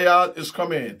 Another trial is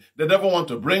coming. The devil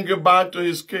wants to bring you back to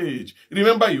his cage.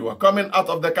 Remember, you were coming out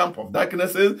of the camp of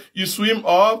darknesses. You swim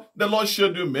off. The Lord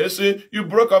showed you mercy. You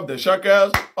broke up the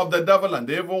shackles of the devil and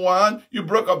the evil one. You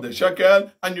broke up the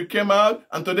shackle and you came out.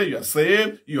 And today you are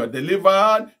saved. You are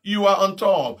delivered. You are on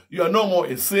top. You are no more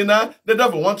a sinner. The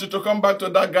devil wants you to come back to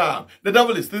that gap. The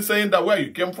devil is still saying that where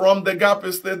you came from, the gap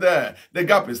is still there. The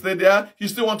gap is still there. He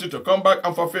still wants you to come back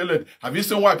and fulfill it. Have you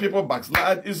seen why people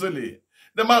backslide easily?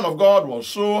 The man of God was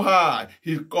so high.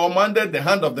 He commanded the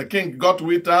hand of the king, got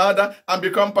withered and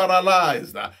become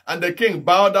paralyzed. And the king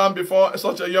bowed down before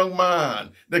such a young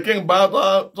man. The king bowed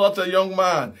down such a young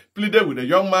man, pleaded with the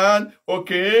young man.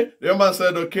 Okay. The young man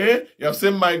said, okay, you have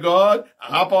seen my God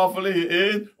and how powerful he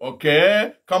is.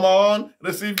 Okay, come on,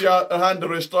 receive your hand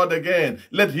restored again.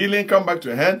 Let healing come back to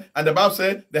your hand. And the Bible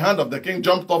said the hand of the king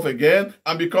jumped off again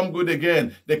and become good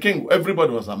again. The king,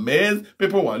 everybody was amazed.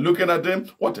 People were looking at him.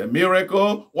 What a miracle.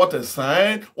 What a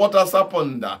sign. What has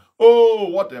happened? Oh,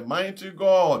 what a mighty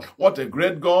God. What a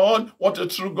great God. What a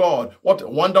true God. What a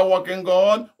wonder-working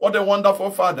God. What a wonderful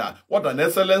Father. What an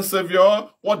excellent Savior.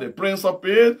 What a Prince of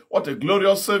Peace. What a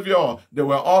glorious Savior. They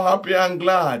were all happy and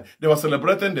glad. They were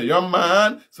celebrating the young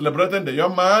man. Celebrating the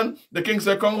young man. The king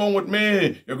said, come home with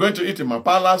me. You're going to eat in my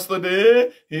palace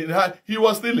today. He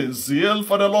was still in zeal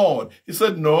for the Lord. He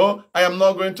said, no, I am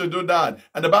not going to do that.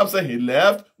 And the Bible said he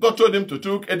left. God told him to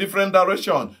take a different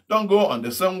direction. Don't go on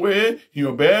the same way. He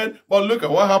obeyed. But look at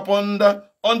what happened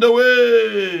on the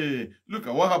way. Look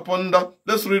at what happened.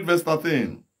 Let's read verse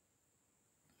 13.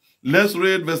 Let's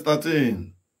read verse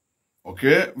 13.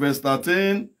 Okay, verse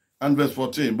 13 and verse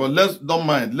 14. But don't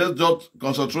mind. Let's just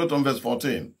concentrate on verse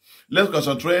 14. Let's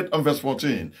concentrate on verse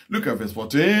 14. Look at verse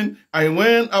 14. I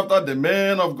went after the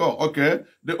man of God. Okay.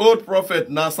 The old prophet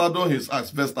now saddled his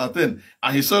ass. Verse 13.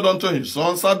 And he said unto his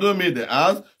son, saddle me the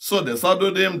ass. So they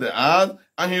saddled him the ass,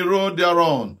 and he rode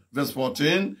thereon. Verse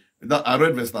 14. I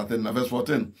read verse 13. Now verse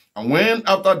 14. And went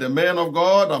after the man of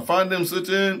God, and found him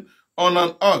sitting on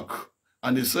an ox.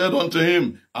 And he said unto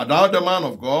him, art thou the man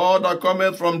of God that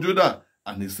cometh from Judah?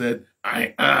 And he said,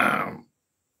 I am.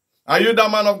 Are you the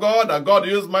man of God that God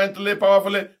used mightily,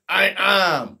 powerfully? I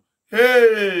am.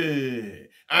 Hey,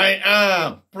 I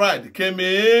am. Pride came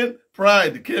in.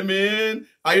 Pride came in.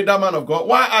 Are you the man of God?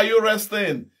 Why are you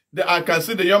resting? I can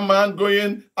see the young man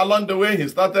going along the way. He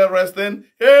started resting.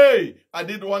 Hey, I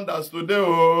did wonders today.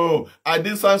 Oh, I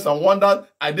did signs and wonders.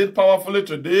 I did powerfully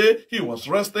today. He was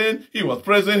resting. He was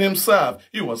praising himself.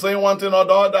 He was saying one thing or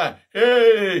the other.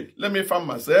 Hey, let me find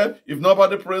myself. If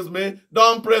nobody praise me,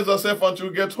 don't praise yourself until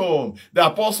you get home. The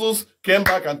apostles came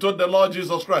back and told the Lord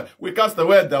Jesus Christ, we cast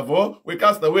away devil. We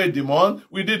cast away demon.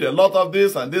 We did a lot of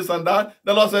this and that.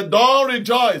 The Lord said, don't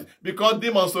rejoice because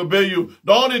demons obey you.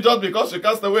 Don't rejoice because you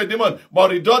cast away demon, but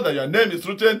rejoice that your name is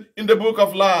written in the book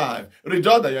of life.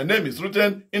 Rejoice that your name is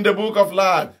written in the book of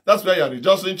life. That's where your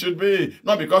rejoicing should be.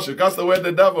 Not because you cast away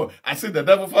the devil. I see the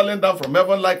devil falling down from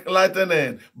heaven like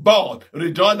lightning. But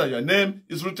rejoice that your name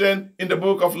is written in the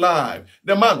book of life.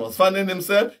 The man was finding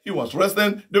himself. He was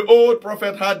resting. The old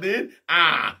prophet had it.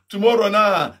 Tomorrow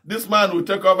now, this man will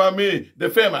take over me. The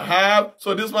fame I have.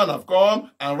 So this man have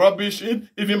come and rubbish it.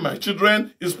 Even my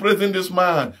children is praising this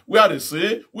man. Where is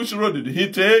he? Which road did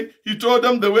he take? He told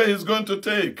them the way he's going to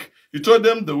take. He told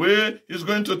them the way he's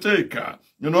going to take.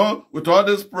 You know, with all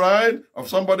this pride of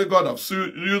somebody God have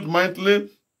used mightily,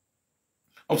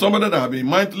 of somebody that have been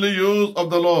mightily used of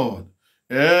the Lord.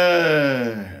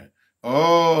 Yeah.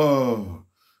 Oh.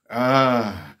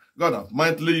 God have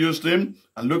mightily used him.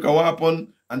 And look at what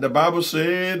happened. And the Bible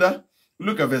said,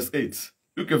 look at verse 8.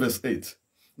 Look at verse 8.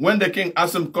 When the king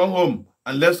asked him, come home,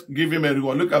 and let's give him a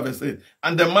reward. Look at verse 8.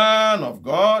 And the man of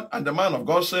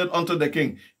God said unto the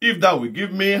king, if thou wilt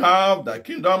give me half thy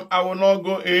kingdom, I will not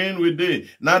go in with thee.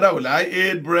 Neither will I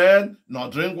eat bread, nor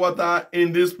drink water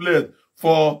in this place.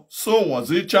 For so was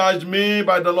he charged me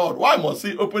by the Lord. Why must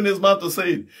he open his mouth to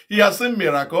say it? He has seen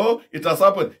miracle. It has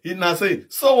happened. He now say,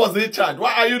 so was he charged.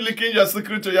 Why are you leaking your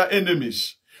secret to your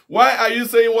enemies? Why are you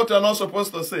saying what you're not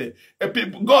supposed to say?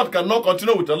 God cannot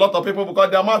continue with a lot of people because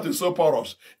their mouth is so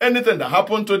porous. Anything that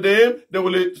happened to them, they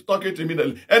will talk it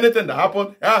immediately. Anything that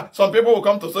happened, some people will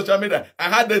come to social media. I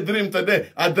had a dream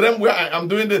today. I dreamt where I am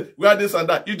doing this, where this and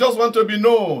that. You just want to be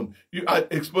known. You are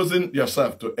exposing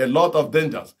yourself to a lot of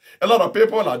dangers. A lot of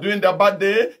people are doing their bad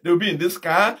day. They'll be in this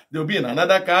car. They'll be in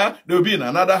another car. They'll be in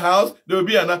another house. They'll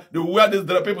wear this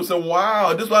dress. People say,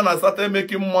 wow, this one has started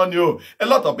making money. A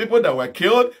lot of people that were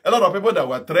killed. A lot of people that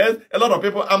were traced, a lot of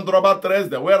people armed robber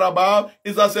traced their whereabouts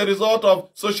is as a result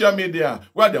of social media,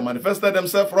 where they manifested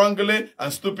themselves wrongly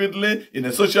and stupidly in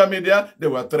a social media. They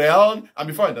were trailed, and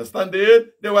before I understand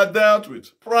it, they were dealt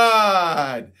with.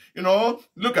 Pride. You know,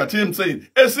 look at him saying,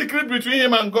 a secret between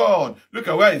him and God. Look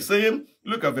at where he's saying,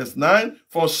 look at verse 9.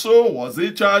 For so was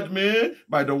he charged me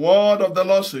by the word of the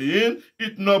Lord, saying,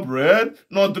 eat no bread,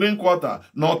 nor drink water,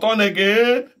 nor turn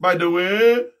again by the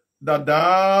way that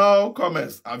thou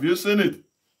comest. Have you seen it?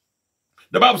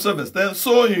 The Bible says, verse 10,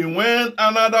 so he went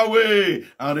another way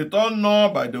and returned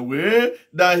not by the way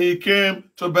that he came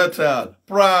to Bethel.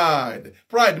 Pride.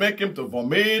 Pride make him to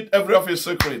vomit every of his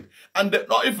secret. And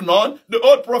if not, the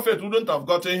old prophet wouldn't have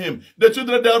gotten him. The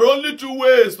children, there are only two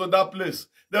ways to that place.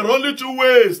 There are only two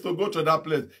ways to go to that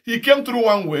place. He came through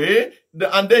one way,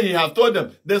 and then he has told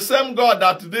them, the same God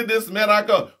that did this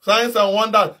miracle, signs and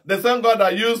wonders, the same God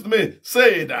that used me,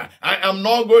 said, I am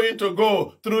not going to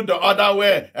go through the other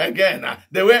way again.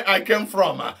 The way I came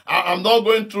from, I'm not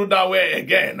going through that way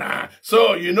again.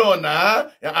 So, you know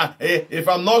now, if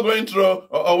I'm not going through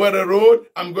Owerri Road,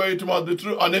 I'm going to be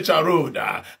through Onitsha Road.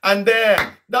 And then,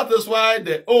 that is why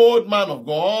the old man of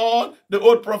God, the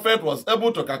old prophet was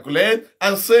able to calculate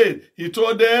and said, he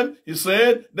told them, he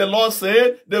said, the Lord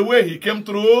said, the way he came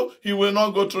through, he will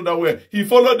not go through that way. He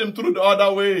followed him through the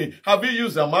other way. Have you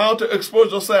used your mouth to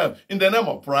expose yourself in the name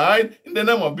of pride, in the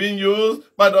name of being used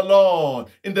by the Lord,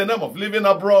 in the name of living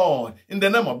abroad, in the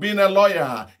name of being a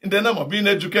lawyer, in the name of being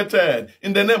educated,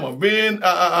 in the name of being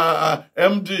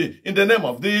MD, in the name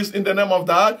of this, in the name of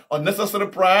that? Unnecessary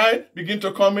pride begin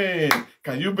to come in.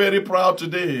 Can you be very proud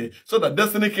today so that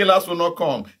destiny killers will not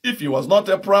come? If he was not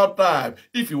a proud type,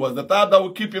 if he was the type that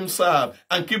will keep himself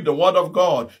and keep the word of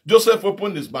God, Joseph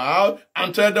opened his mouth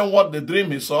and told them what the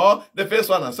dream he saw, the first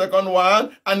one and second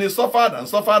one, and he suffered and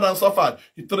suffered and suffered.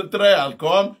 Trial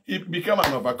come, he became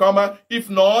an overcomer. If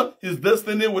not, his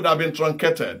destiny would have been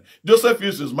truncated. Joseph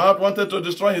used his mouth, wanted to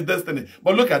destroy his destiny.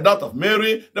 But look at that of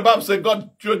Mary. The Bible said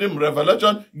God showed him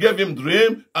revelation, gave him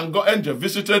dream, and God angel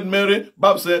visited Mary. The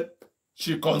Bible said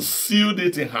she concealed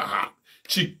it in her heart.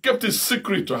 She kept it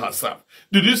secret to herself.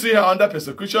 Did you see her under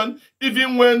persecution?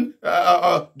 Even when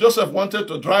Joseph wanted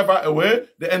to drive her away,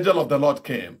 the angel of the Lord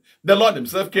came. The Lord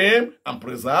himself came and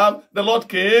preserved. The Lord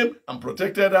came and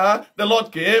protected her. The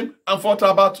Lord came and fought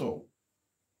her battle.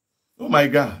 Oh my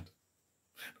God.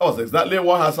 That was exactly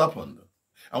what has happened.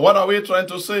 And what are we trying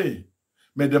to say?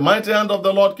 May the mighty hand of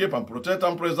the Lord keep and protect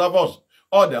and preserve us.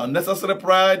 All the unnecessary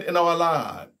pride in our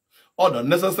life. All the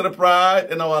unnecessary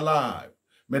pride in our life.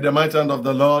 May the mighty hand of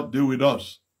the Lord deal with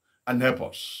us and help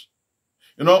us.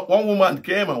 You know, one woman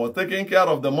came and was taking care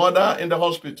of the mother in the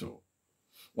hospital.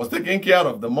 Was taking care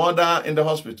of the mother in the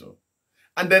hospital.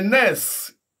 And the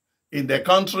nurse in the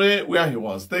country where he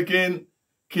was taking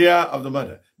care of the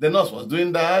mother. The nurse was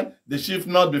doing that. The shift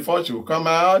nurse before she would come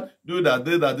out, do that,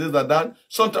 this, that.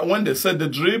 Sometimes when they set the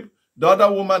drip, the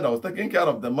other woman that was taking care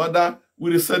of the mother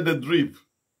will reset the drip.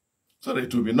 So that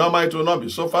it will be normal, it will not be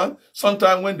so fast.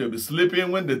 Sometimes when they'll be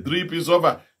sleeping, when the drip is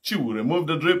over, she will remove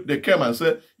the drip. They came and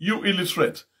said, you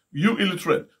illiterate,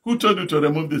 who told you to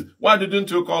remove this? Why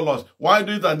didn't you call us? Why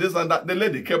do it and this and that? The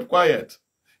lady kept quiet.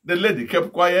 The lady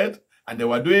kept quiet, and they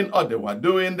were doing all they were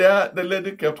doing there. The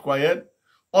lady kept quiet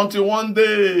until one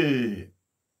day,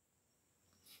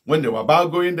 when they were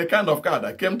about going, the kind of car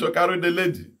that came to carry the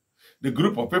lady, the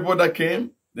group of people that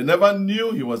came, they never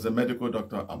knew he was a medical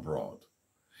doctor abroad.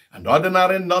 And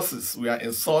ordinary nurses were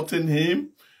insulting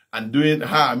him and doing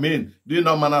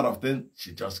all manner of things.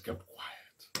 She just kept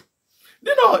quiet.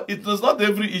 You know, it is not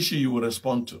every issue you will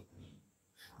respond to.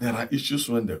 There are issues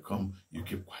when they come, you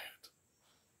keep quiet.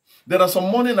 There are some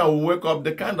morning I will wake up,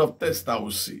 the kind of text I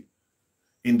will see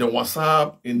in the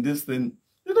WhatsApp, in this thing,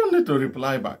 you don't need to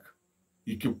reply back.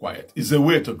 You keep quiet. It's a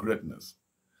way to greatness.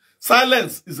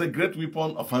 Silence is a great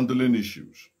weapon of handling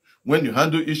issues. When you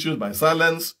handle issues by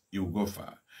silence, you go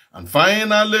far. And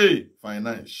finally,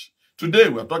 finance. Today,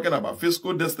 we're talking about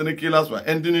fiscal destiny killers. We're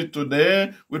ending it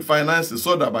today with finances,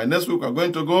 so that by next week, we're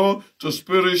going to go to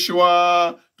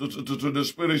spiritual, to the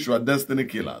spiritual destiny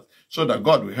killers, so that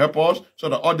God will help us, so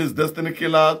that all these destiny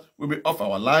killers will be off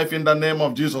our life in the name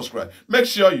of Jesus Christ. Make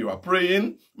sure you are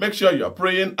praying. Make sure you are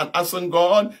praying and asking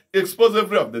God, expose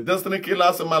every of the destiny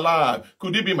killers in my life.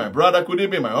 Could it be my brother? Could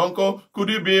it be my uncle? Could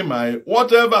it be my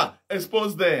whatever?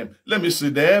 Expose them. Let me see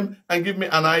them and give me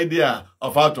an idea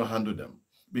of how to handle them.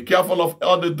 Be careful of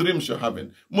all the dreams you're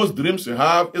having. Most dreams you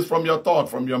have is from your thought,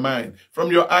 from your mind,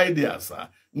 from your ideas.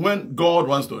 When God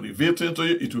wants to reveal it to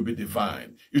you, it will be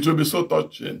divine. It will be so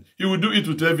touching. He will do it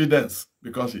with evidence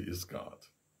because he is God.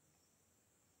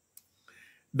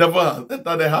 Devil has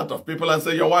entered the heart of people and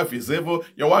say, your wife is evil,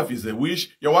 your wife is a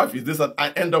witch, your wife is this, and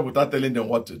I end up without telling them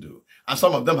what to do. And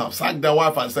some of them have sacked their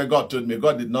wife and said, God told me.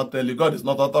 God did not tell you. God is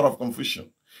not author of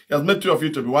confusion. He has made two of you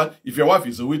to be one. If your wife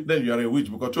is a witch, then you are a witch,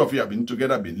 because two of you have been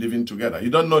together, been living together. You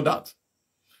don't know that.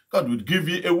 God will give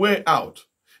you a way out.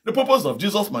 The purpose of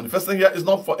Jesus manifesting here is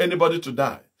not for anybody to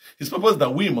die. His purpose is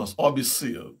that we must all be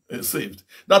saved.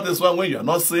 That is why when you are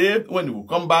not saved, when you will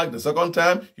come back the second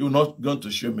time, you will not going to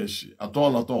show mercy at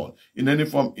all, in any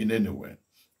form, in any way.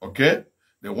 Okay?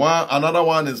 Another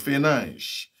one is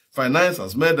finance. Finance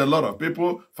has made a lot of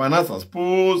people. Finance has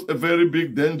posed a very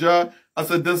big danger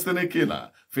as a destiny killer.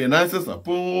 Finances have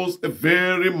posed a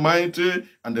very mighty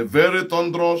and a very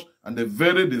thunderous and a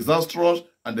very disastrous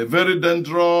and a very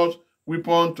dangerous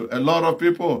weapon to a lot of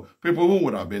people. People who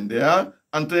would have been there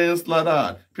and things like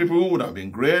that. People who would have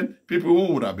been great. People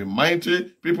who would have been mighty.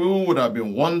 People who would have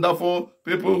been wonderful.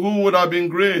 People who would have been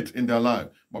great in their life.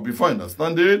 But before I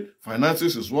understand it,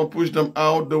 finances is what pushed them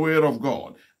out the way of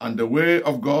God. And the way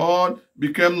of God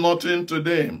became nothing to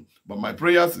them. But my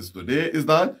prayers is today is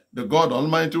that the God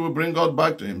Almighty will bring God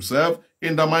back to himself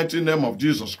in the mighty name of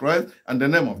Jesus Christ. And the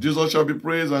name of Jesus shall be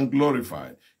praised and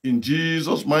glorified. In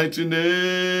Jesus' mighty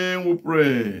name we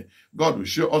pray. God will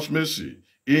show us mercy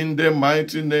in the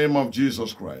mighty name of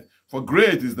Jesus Christ. For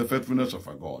great is the faithfulness of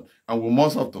our God. And we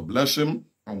must have to bless him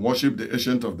and worship the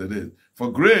Ancient of the Days.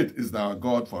 For great is our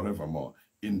God forevermore.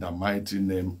 In the mighty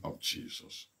name of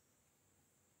Jesus.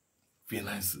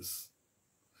 Finances.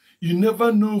 You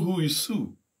never know who is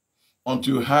who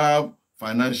until you have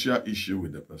financial issue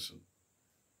with the person.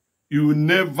 You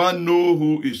never know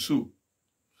who is who.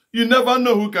 You never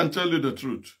know who can tell you the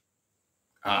truth.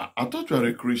 I thought you are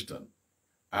a Christian.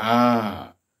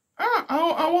 I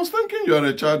was thinking you are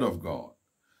a child of God.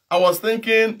 I was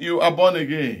thinking you are born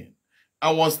again. I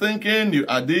was thinking you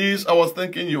are this. I was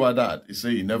thinking you are that. You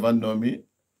say, you never know me.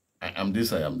 I am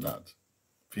this, I am that.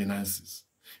 Finances.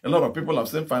 A lot of people have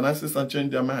seen finances and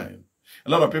changed their mind.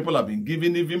 A lot of people have been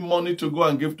giving even money to go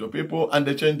and give to people, and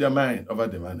they change their mind over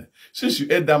the money. Since you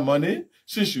ate that money,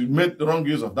 since you made the wrong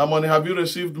use of that money, have you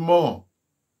received more?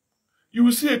 You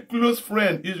will see a close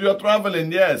friend. If you are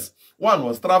traveling, yes. One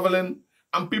was traveling,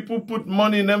 and people put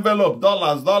money in envelope,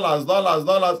 dollars,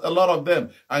 a lot of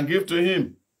them, and give to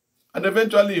him. And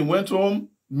eventually he went home,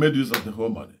 made use of the whole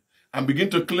money, and began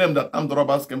to claim that armed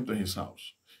robbers came to his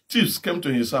house. Thieves came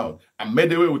to his house and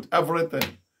made away with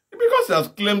everything. Because he has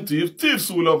claimed thieves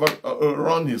will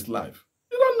overrun his life.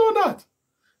 You don't know that.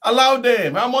 Allow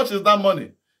them. How much is that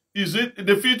money? Is it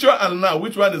the future and now?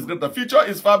 Which one is greater? Future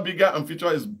is far bigger and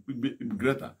future is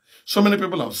greater. So many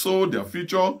people have sold their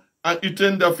future and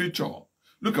eaten their future.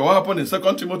 Look at what happened in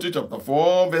 2 Timothy chapter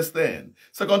 4 verse 10.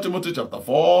 2 Timothy chapter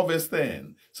 4 verse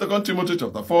 10. 2 Timothy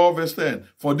chapter 4 verse 10.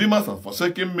 For Demas hath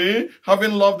forsaken me,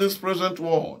 having loved this present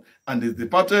world, and is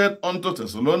departed unto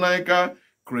Thessalonica,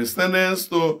 Crescens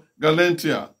to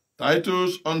Galatia,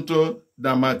 Titus unto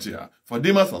Dalmatia. For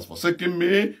Demas has forsaken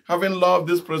me, having loved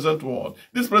this present world.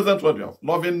 This present world you are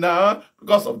loving now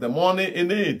because of the money in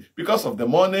it. Because of the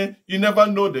money, you never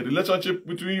know the relationship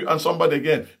between you and somebody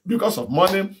again. Because of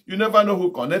money, you never know who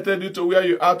connected you to where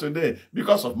you are today.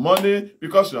 Because of money,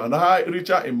 because you are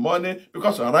richer in money,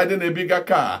 because you are riding a bigger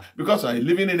car, because you are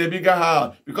living in a bigger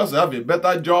house, because you have a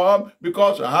better job,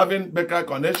 because you are having better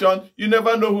connection, you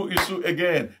never know who is who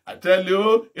again. I tell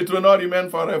you, it will not remain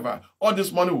forever. All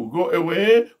this money will go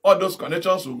away. All those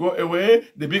connections will go away.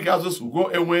 The big houses will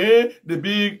go away. The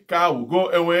big car will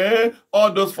go away.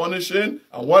 All those furnishing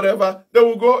and whatever, they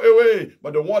will go away.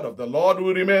 But the word of the Lord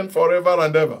will remain forever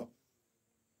and ever.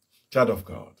 Child of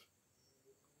God,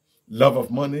 love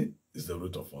of money is the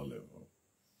root of all evil.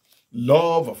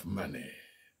 Love of money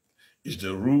is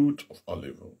the root of all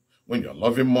evil. When you're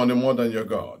loving money more than your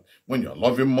God, when you're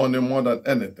loving money more than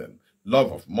anything,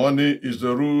 love of money is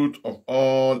the root of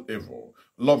all evil.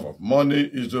 Love of money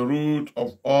is the root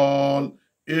of all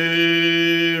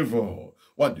evil.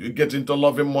 What do you get into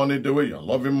loving money the way you're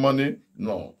loving money?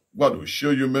 No. God will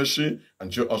show you mercy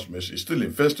and show us mercy. Still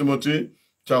in 1 Timothy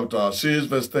chapter 6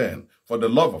 verse 10. For the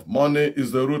love of money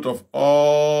is the root of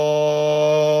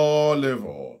all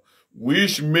evil,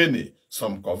 which many,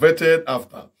 some coveted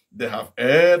after. They have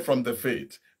erred from the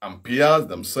faith and pierced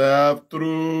themselves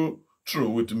through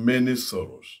with many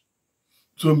sorrows.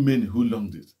 So many who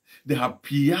longed it. They have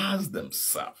pierced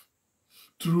themselves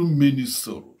through many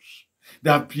sorrows.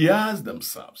 They have pierced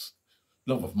themselves.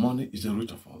 Love of money is the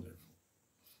root of all evil.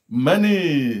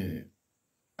 Money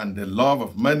and the love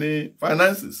of money,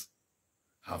 finances,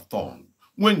 have turned.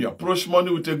 When you approach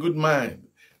money with a good mind,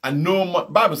 and no,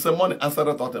 Bible says money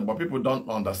answereth all things, but people don't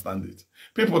understand it.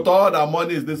 People thought that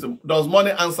money is this. Does money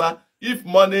answer?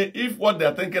 If what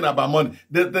they're thinking about money,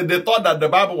 they thought that the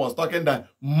Bible was talking that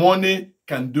money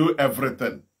can do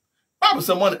everything. Bible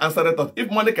says money answereth all.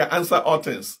 If money can answer all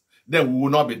things, then we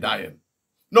will not be dying.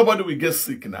 Nobody will get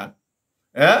sick now.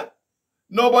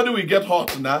 Nobody will get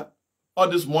hurt now. All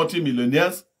these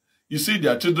multi-millionaires, you see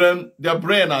their children, their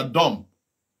brain are dumb.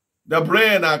 Their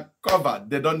brain are covered.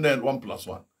 They don't need 1 +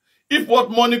 1. If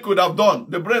what money could have done,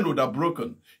 the brain would have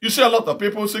broken. You see a lot of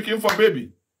people seeking for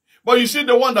baby. But you see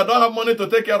the one that don't have money to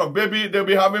take care of baby, they'll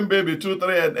be having baby 2,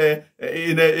 3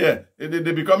 in a year.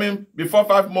 They be coming before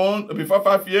 5 months, before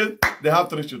 5 years, they have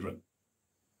 3 children.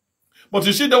 But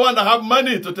you see the one that have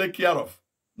money to take care of,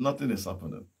 nothing is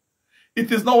happening. It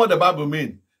is not what the Bible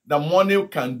means. That money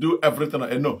can do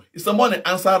everything. No, it's the money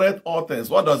answereth all things.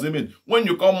 What does it mean? When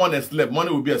you call money a slave, money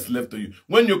will be a slave to you.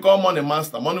 When you call money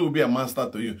master, money will be a master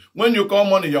to you. When you call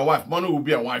money your wife, money will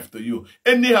be a wife to you.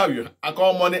 Anyhow you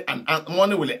call money, and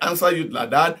money will answer you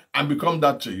like that and become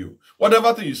that to you.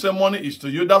 Whatever thing you say money is to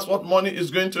you, that's what money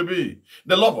is going to be.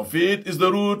 The love of it is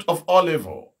the root of all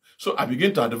evil. So I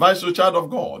begin to advise you, child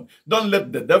of God, don't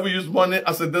let the devil use money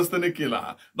as a destiny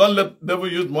killer. Don't let the devil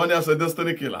use money as a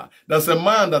destiny killer. There's a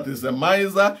man that is a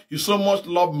miser. He so much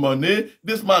love money.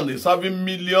 This man is having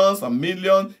millions and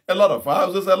millions, a lot of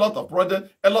houses, a lot of projects,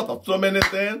 a lot of so many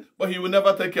things, but he will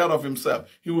never take care of himself.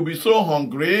 He will be so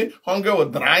hungry. Hunger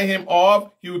will dry him off.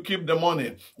 He will keep the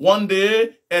money. One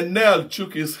day, a nail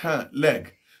took his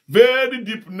leg. Very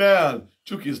deep nail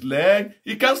took his leg.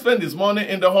 He can't spend his money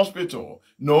in the hospital.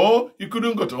 No, he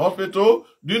couldn't go to hospital.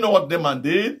 Do you know what the man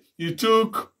did? He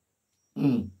took,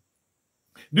 do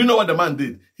you know what the man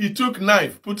did? He took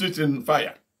knife, put it in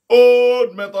fire.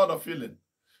 Old method of filling.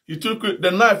 He took it,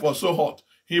 the knife was so hot.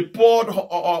 He poured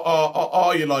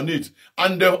oil on it.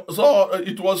 And so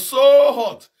it was so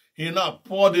hot. He now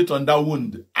poured it on that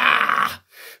wound.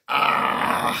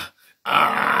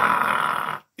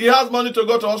 He has money to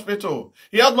go to hospital.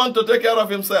 He has money to take care of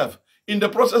himself. In the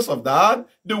process of that,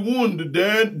 the wound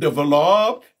then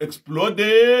developed,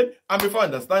 exploded, and before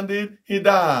understanding, he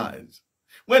died.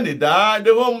 When he died,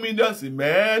 the whole millions he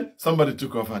made, somebody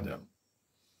took over them.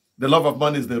 The love of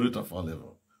money is the root of all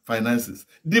evil. Finances.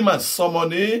 The man saw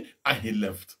money and he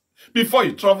left. Before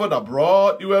you traveled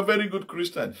abroad, you were a very good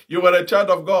Christian. You were a child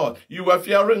of God. You were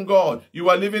fearing God. You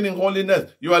were living in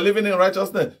holiness. You were living in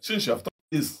righteousness. Since you have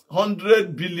is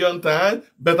 100 billion times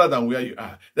better than where you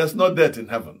are. There's no death in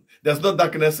heaven. There's no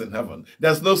darkness in heaven.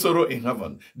 There's no sorrow in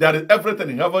heaven. There is everything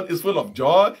in heaven is full of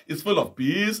joy, is full of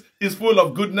peace, is full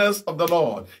of goodness of the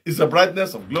Lord. It's the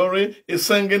brightness of glory. It's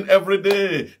singing every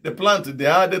day. The plant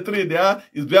there, the tree there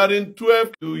is bearing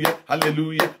 12. Hallelujah,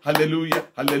 hallelujah,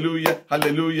 hallelujah,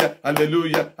 hallelujah,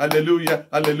 hallelujah, hallelujah,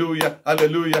 hallelujah,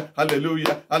 hallelujah,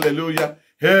 hallelujah, hallelujah.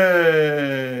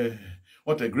 Hey,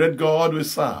 what a great God we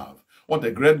serve. What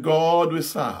a great God we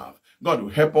serve. God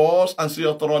will help us and see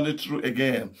us thoroughly through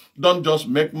again. Don't just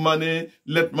make money.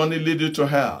 Let money lead you to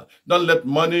hell. Don't let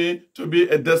money to be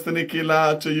a destiny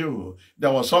killer to you.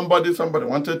 There was somebody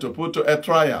wanted to put to a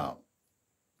trial.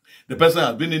 The person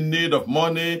had been in need of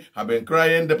money, had been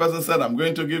crying. The person said, I'm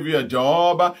going to give you a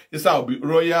job. He said, I'll be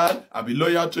royal. I'll be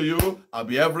loyal to you. I'll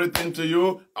be everything to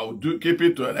you. I'll keep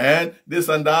it to an end, this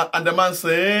and that. And the man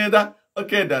said,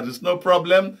 Okay, there is no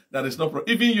problem. There is no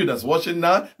problem. Even you that's watching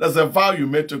now, there's a vow you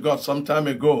made to God some time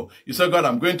ago. You said, God,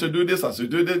 I'm going to do this. As you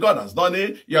do this, God has done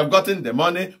it. You have gotten the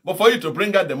money. But for you to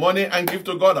bring out the money and give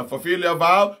to God and fulfill your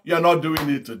vow, you are not doing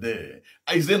it today.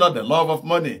 Is it not the love of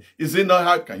money? Is it not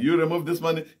how can you remove this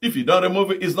money? If you don't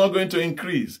remove it, it's not going to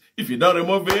increase. If you don't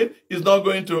remove it, it's not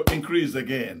going to increase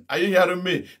again. Are you hearing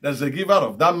me? There's a giver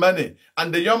of that money.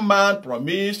 And the young man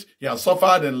promised, he has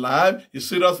suffered in life, he's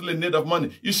seriously in need of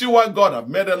money. You see why God have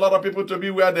made a lot of people to be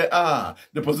where they are.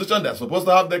 The position they're supposed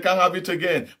to have, they can't have it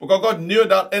again. Because God knew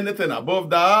that anything above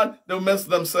that, they'll mess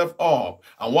themselves up.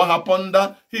 And what happened?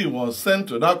 He was sent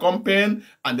to that company,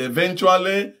 and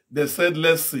eventually they said,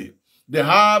 let's see. They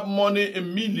have money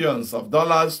in millions of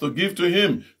dollars to give to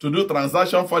him to do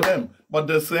transaction for them. But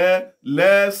they say,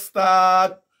 let's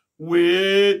start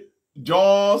with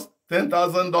just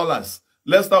 $10,000.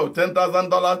 Let's start with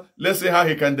 $10,000. Let's see how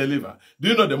he can deliver. Do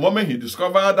you know the moment he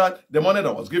discovered that the money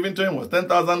that was given to him was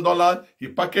 $10,000, he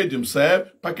packaged himself,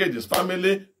 packaged his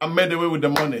family, and made away with the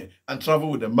money and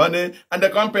traveled with the money. And the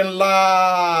company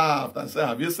laughed and said,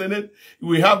 have you seen it?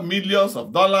 We have millions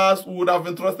of dollars who would have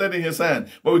been trusted in his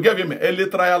hand. But we gave him an early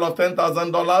trial of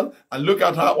 $10,000 and look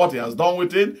at what he has done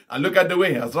with it and look at the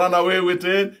way he has run away with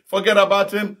it. Forget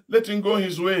about him. Let him go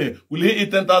his way. Will he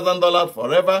eat $10,000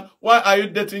 forever? Why are you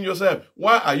dating yourself?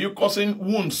 Why are you causing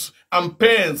wounds and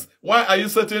pains? Why are you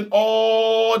setting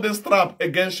all this trap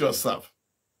against yourself?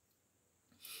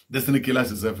 Destiny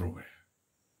killers is everywhere.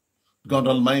 God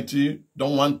Almighty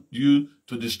don't want you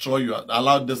to destroy you.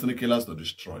 Allow destiny killers to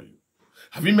destroy you.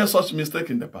 Have you made such mistake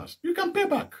in the past? You can pay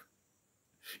back.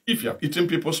 If you have eaten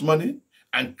people's money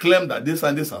and claim that this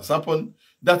and this has happened,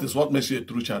 that is what makes you a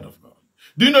true child of God.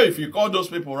 Do you know if you call those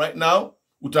people right now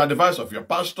with the advice of your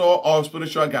pastor or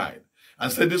spiritual guide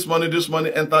and say, this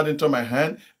money entered into my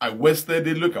hand, I wasted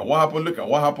it, look at what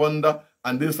happened,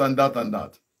 and this and that and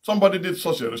that. Somebody did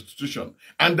such a restitution.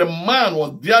 And the man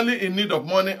was dearly in need of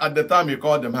money at the time he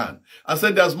called the man. And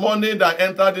said, there's money that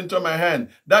entered into my hand.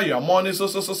 That your money, so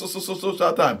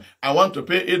time. I want to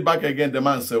pay it back again. The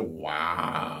man said,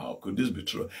 wow, could this be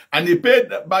true? And he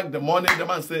paid back the money. The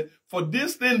man said, for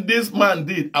this thing this man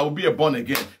did, I will be born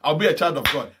again. I'll be a child of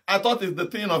God. I thought it's the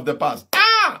thing of the past.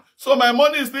 So my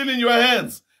money is still in your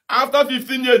hands. After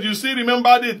 15 years, you still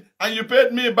remembered it and you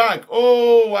paid me back.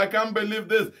 Oh, I can't believe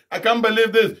this. I can't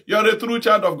believe this. You're a true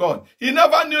child of God. He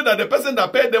never knew that the person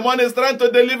that paid the money is trying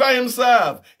to deliver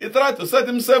himself. He tried to set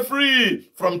himself free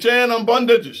from chain and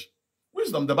bondages.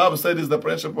 Wisdom, the Bible said, is the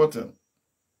principal thing.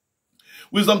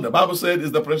 Wisdom, the Bible said,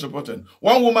 is the principal thing.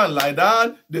 One woman like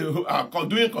that, they are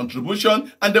doing contribution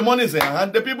and the money is in her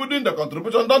hand. The people doing the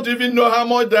contribution don't even know how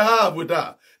much they have with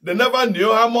her. They never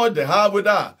knew how much they have with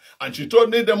her. And she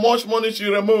told me the much money she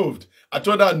removed. I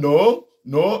told her,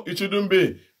 no, it shouldn't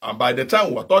be. And by the time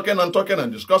we were talking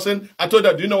and discussing, I told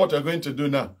her, do you know what you're going to do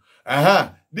now?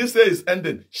 This year is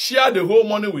ending. Share the whole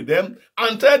money with them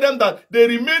and tell them that the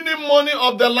remaining money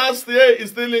of the last year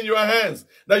is still in your hands,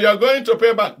 that you are going to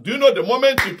pay back. Do you know the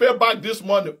moment you pay back this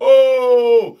money?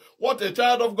 Oh, what a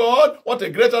child of God, what a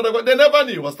great child of God. They never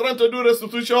knew. He was trying to do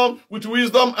restitution with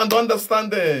wisdom and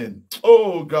understanding.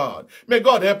 Oh God, may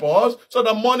God help us so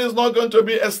that money is not going to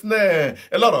be a snare.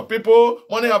 A lot of people,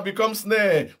 money have become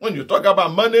snare. When you talk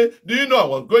about money, do you know I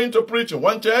was going to preach in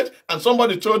one church and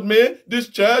somebody told me, this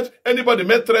church, anybody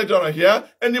met treasurer here,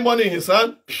 any money in his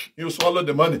hand, you swallow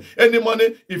the money. Any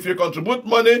money, if you contribute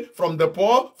money from the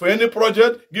poor for any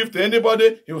project, give to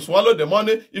anybody, he will swallow the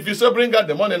money. If you say bring out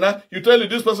the money now, you tell you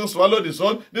this person swallowed his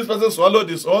own, this person swallowed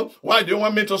his own. Why do you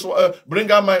want me to bring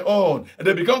out my own? And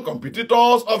they become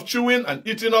competitors of chewing and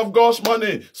eating of God's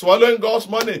money, swallowing God's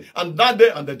money. And that day,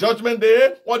 on the judgment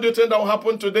day, what do you think that will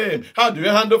happen to them? How do you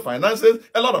handle finances?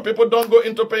 A lot of people don't go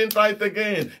into paying tithe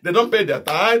again. They don't pay their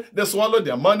tithe. They swallow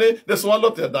their money. They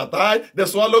swallow their tithe. They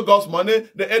swallow God's money.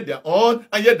 They ate their own.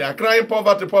 And yet they are crying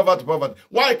poverty, poverty, poverty.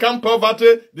 Why can't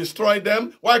poverty destroy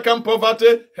them? Why can't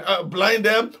poverty blind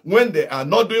them when they are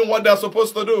not doing what they are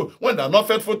supposed to do? When they are not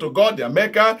faithful to God, their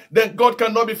maker, then God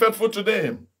cannot be faithful to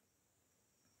them.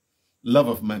 Love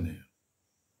of money.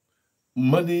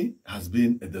 Money has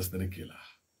been a destiny killer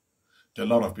to a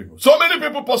lot of people. So many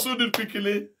people pursued it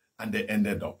quickly and they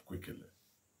ended up quickly.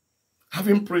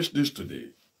 Having preached this today,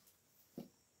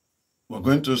 we're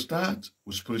going to start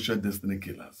with spiritual destiny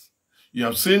killers. You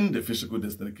have seen the physical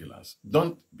destiny killers.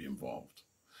 Don't be involved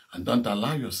and don't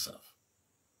allow yourself.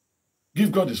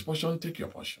 Give God his portion, take your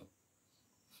portion.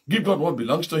 Give God what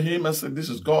belongs to him and say, this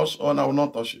is God's own, I will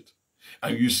not touch it.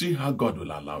 And you see how God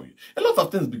will allow you. A lot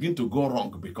of things begin to go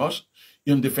wrong because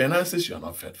in the finances, you are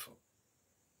not faithful.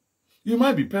 You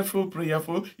might be faithful,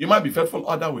 prayerful. You might be faithful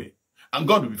other way. And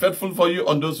God will be faithful for you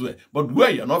on those ways. But where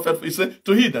you're not faithful, he said,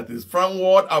 to he that is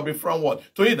frontward, I'll be frontward.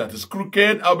 To he that is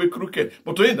crooked, I'll be crooked.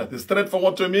 But to he that is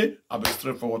straightforward to me, I'll be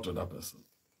straightforward to that person.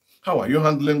 How are you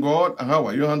handling God? And how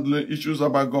are you handling issues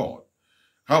about God?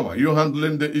 How are you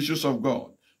handling the issues of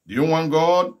God? Do you want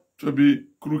God to be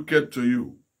crooked to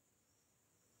you?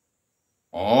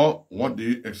 Or what do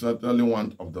you exactly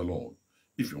want of the Lord?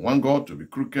 If you want God to be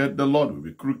crooked, the Lord will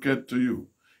be crooked to you.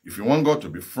 If you want God to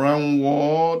be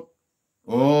frontward,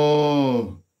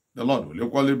 oh, the Lord will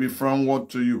equally be frontward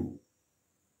to you.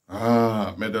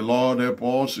 May the Lord help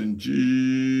us in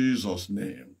Jesus'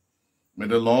 name. May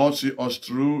the Lord see us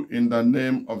through in the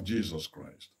name of Jesus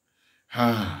Christ.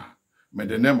 May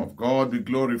the name of God be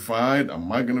glorified and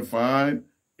magnified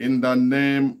in the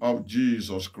name of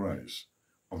Jesus Christ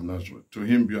of Nazareth. To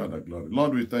him be all the glory.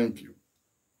 Lord, we thank you.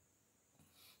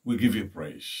 We give you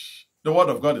praise. The word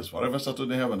of God is forever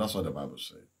settled in heaven. That's what the Bible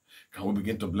says. Can we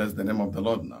begin to bless the name of the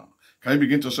Lord now? Can you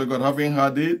begin to say, God, having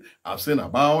heard it, I've seen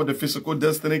about the physical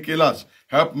destiny killers.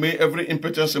 Help me, every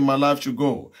impotence in my life should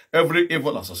go. Every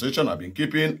evil association I've been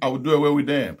keeping, I will do away with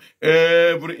them.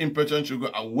 Every impotence should go.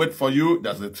 I'll wait for you.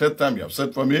 That's the third time you have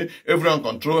said for me. Every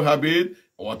uncontrolled habit,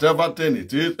 whatever thing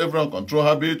it is, every uncontrolled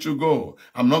habit should go.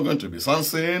 I'm not going to be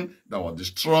Samson that was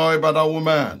destroyed by that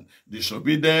woman.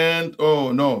 Disobedient,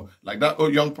 oh no, like that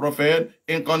old young prophet,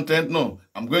 incontent, no.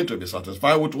 I'm going to be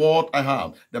satisfied with what I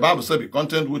have. The Bible says be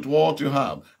content with what you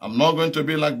have. I'm not going to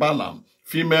be like Balaam.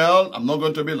 Female, I'm not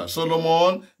going to be like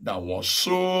Solomon that was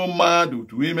so mad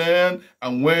with women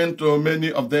and went to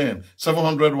many of them.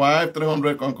 700 wives,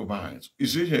 300 concubines.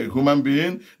 Is he a human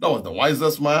being? That was the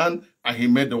wisest man and he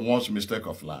made the worst mistake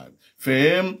of life.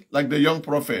 Fame, like the young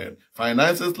prophet.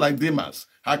 Finances, like Demas.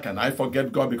 How can I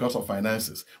forget God because of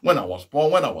finances? When I was poor,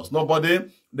 when I was nobody,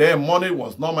 then money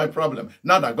was not my problem.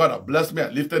 Now that God has blessed me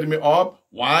and lifted me up,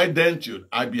 why then should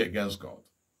I be against God?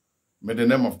 May the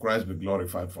name of Christ be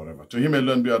glorified forever. To him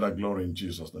alone be all the glory in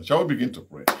Jesus' name. Shall we begin to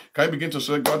pray? Can you begin to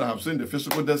say, God, I have seen the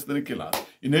physical destiny killers.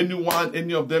 In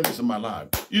any of them is in my life.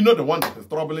 You know the one that is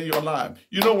troubling your life.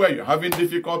 You know where you're having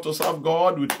difficulty to serve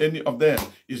God with any of them.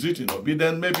 Is it in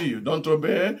obedience? Maybe you don't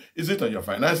obey. Is it on your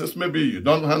finances? Maybe you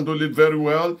don't handle it very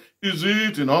well. Is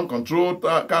it in uncontrolled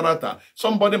character?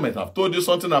 Somebody might have told you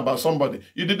something about somebody.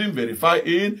 You didn't verify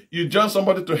it. You joined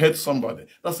somebody to hate somebody.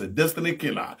 That's a destiny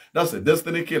killer. That's a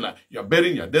destiny killer. You're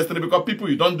burying your destiny because people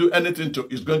you don't do anything to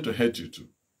is going to hate you too.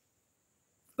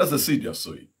 That's the seed you're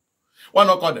sowing. Why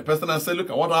not call the person and say, look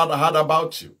at what I heard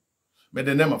about you. May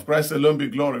the name of Christ alone be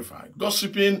glorified.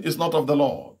 Gossiping is not of the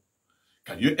Lord.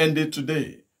 Can you end it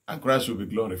today? And Christ will be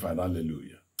glorified.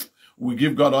 Hallelujah. We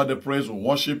give God all the praise. We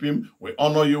worship him. We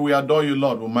honor you. We adore you,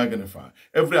 Lord. We magnify.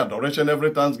 Every adoration, every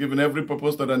thanksgiving, every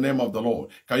purpose to the name of the Lord.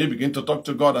 Can you begin to talk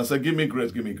to God and say, give me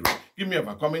grace, give me grace. Give me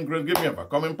overcoming grace. Give me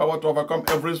overcoming power to overcome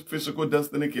every physical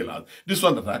destiny killer. This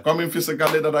one that I come in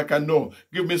physically that I can know.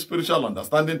 Give me spiritual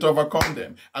understanding to overcome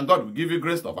them. And God will give you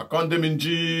grace to overcome them in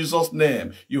Jesus'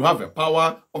 name. You have a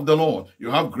power of the Lord. You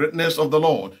have greatness of the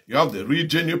Lord. You have the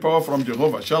regenuine power from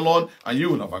Jehovah Shalom. And you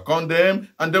will overcome them.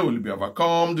 And they will be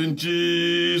overcome in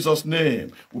Jesus'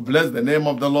 name. We bless the name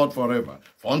of the Lord forever.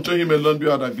 For unto him alone be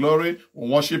all the glory. We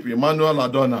worship Emmanuel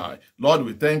Adonai. Lord,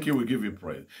 we thank you. We give you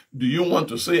praise. Do you want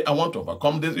to say, I want to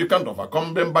overcome this? You can't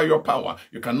overcome them by your power.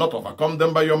 You cannot overcome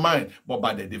them by your mind, but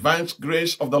by the divine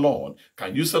grace of the Lord.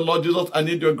 Can you say, Lord Jesus, I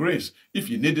need your grace? If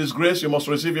you need his grace, you must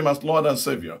receive him as Lord and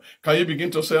Savior. Can you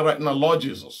begin to say right now, Lord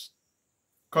Jesus,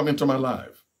 come into my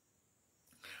life.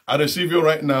 I receive you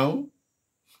right now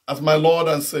as my Lord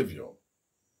and Savior.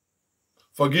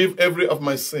 Forgive every of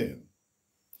my sin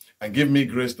and give me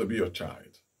grace to be your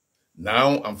child,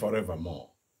 now and forevermore.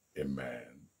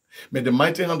 Amen. May the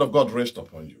mighty hand of God rest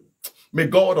upon you. May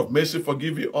God of mercy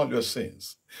forgive you all your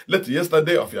sins. Let the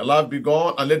yesterday of your life be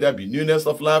gone, and let there be newness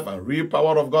of life and real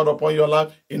power of God upon your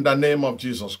life in the name of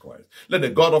Jesus Christ. Let the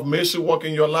God of mercy work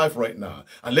in your life right now,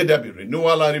 and let there be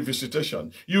renewal and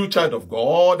revisitation. You child of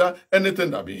God,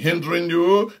 anything that be hindering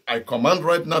you, I command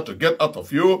right now to get out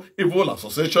of you, evil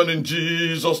association in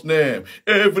Jesus' name.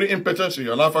 Every impotence in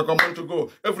your life, I command to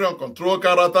go. Every uncontrolled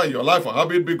character in your life or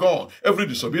habit be gone. Every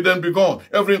disobedient be gone.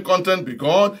 Every incontent be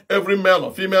gone. Every male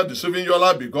or female deceiving your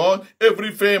life be gone.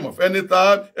 Every fame of any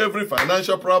type problem, every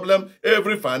financial problem,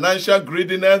 every financial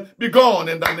greediness, be gone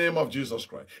in the name of Jesus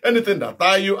Christ. Anything that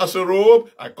tie you as a rope,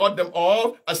 I cut them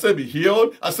off. I say be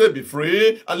healed. I say be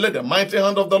free. And let the mighty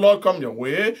hand of the Lord come your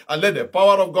way. And let the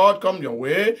power of God come your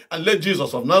way. And let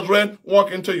Jesus of Nazareth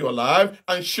walk into your life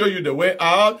and show you the way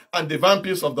out and divine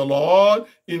peace of the Lord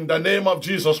in the name of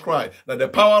Jesus Christ. Let the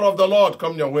power of the Lord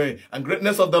come your way and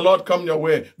greatness of the Lord come your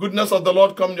way. Goodness of the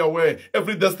Lord come your way.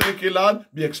 Every destiny killer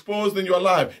be exposed in your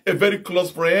life. A very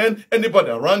close friend, anybody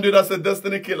around you that's a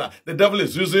destiny killer, the devil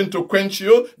is using to quench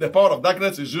you. The power of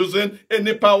darkness is using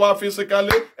any power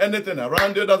physically, anything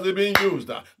around you that's being used.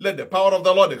 Let the power of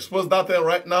the Lord expose that thing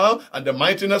right now and the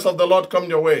mightiness of the Lord come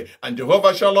your way. And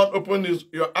Jehovah shall not open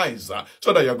your eyes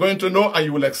so that you're going to know and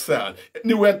you will excel.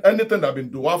 Anywhere, anything that been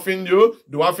dwarfing you,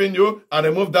 and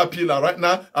remove that pillar right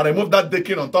now, and remove that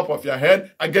decking on top of your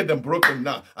head, and get them broken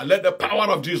now. And let the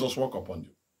power of Jesus work upon you.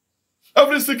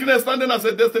 Every sickness standing as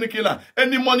a destiny killer.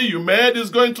 Any money you made is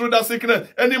going through that sickness.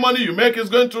 Any money you make is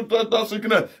going through that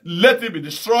sickness. Let it be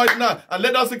destroyed now, and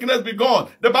let that sickness be gone.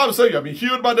 The Bible says you have been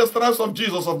healed by the stripes of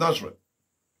Jesus of Nazareth.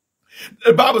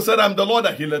 The Bible said, I'm the Lord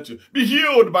that healeth you. Be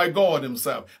healed by God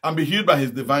himself, and be healed by his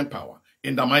divine power.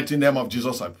 In the mighty name of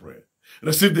Jesus, I pray.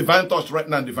 Receive divine touch right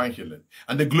now and divine healing.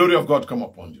 And the glory of God come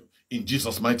upon you. In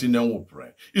Jesus' mighty name we pray.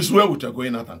 It's well with your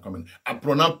going out and coming. I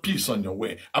pronounce peace on your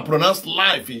way. I pronounce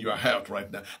life in your health right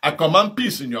now. I command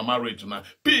peace in your marriage now.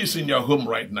 Peace in your home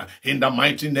right now. In the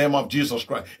mighty name of Jesus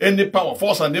Christ. Any power,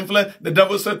 force, and influence, the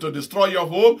devil said to destroy your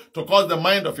home, to cause the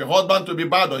mind of your husband to be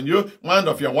bad on you, mind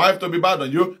of your wife to be bad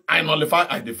on you, I nullify,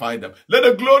 I defy them. Let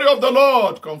the glory of the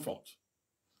Lord come forth.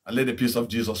 And let the peace of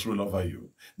Jesus rule over you.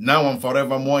 Now and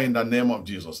forevermore in the name of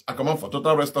Jesus. I command for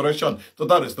total restoration of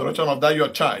that your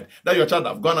child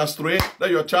have gone astray,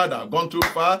 that your child have gone too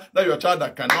far, that your child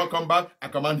that cannot come back. I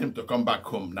command him to come back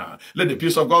home now. Let the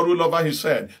peace of God rule over his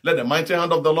head. Let the mighty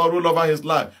hand of the Lord rule over his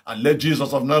life. And let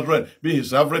Jesus of Nazareth be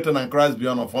his everything and Christ be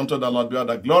honored. Unto the Lord be all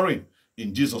the glory.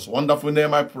 In Jesus' wonderful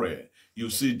name I pray. You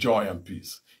see joy and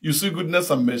peace. You see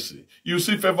goodness and mercy. You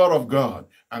see favor of God.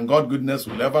 And God's goodness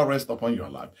will ever rest upon your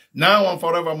life. Now and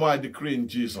forevermore I decree in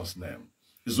Jesus' name.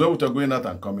 It's well with your going out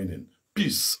and coming in.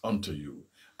 Peace unto you.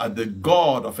 And the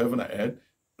God of heaven and earth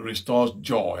restores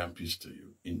joy and peace to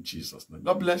you. In Jesus' name.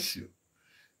 God bless you.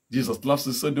 Jesus loves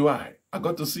you, so do I. I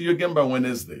got to see you again by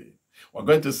Wednesday. We're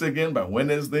going to see again by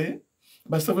Wednesday,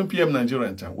 by 7 p.m.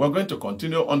 Nigerian time. We're going to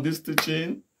continue on this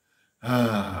teaching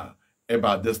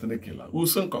about destiny killer. We'll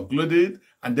soon conclude it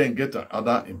and then get to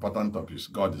other important topics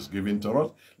God is giving to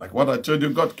us. Like what I told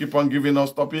you, God keep on giving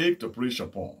us topic to preach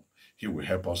upon. He will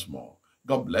help us more.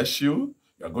 God bless you.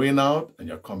 You're going out and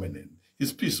you're coming in.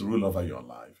 His peace rule over your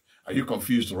life. Are you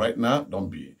confused right now? Don't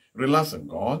be. Relax in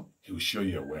God. He will show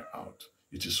you a way out.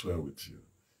 It is well with you.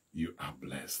 You are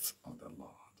blessed of the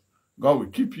Lord. God will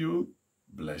keep you,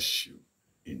 bless you.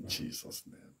 In Jesus'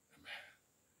 name.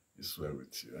 Amen. It's well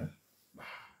with you. Bye.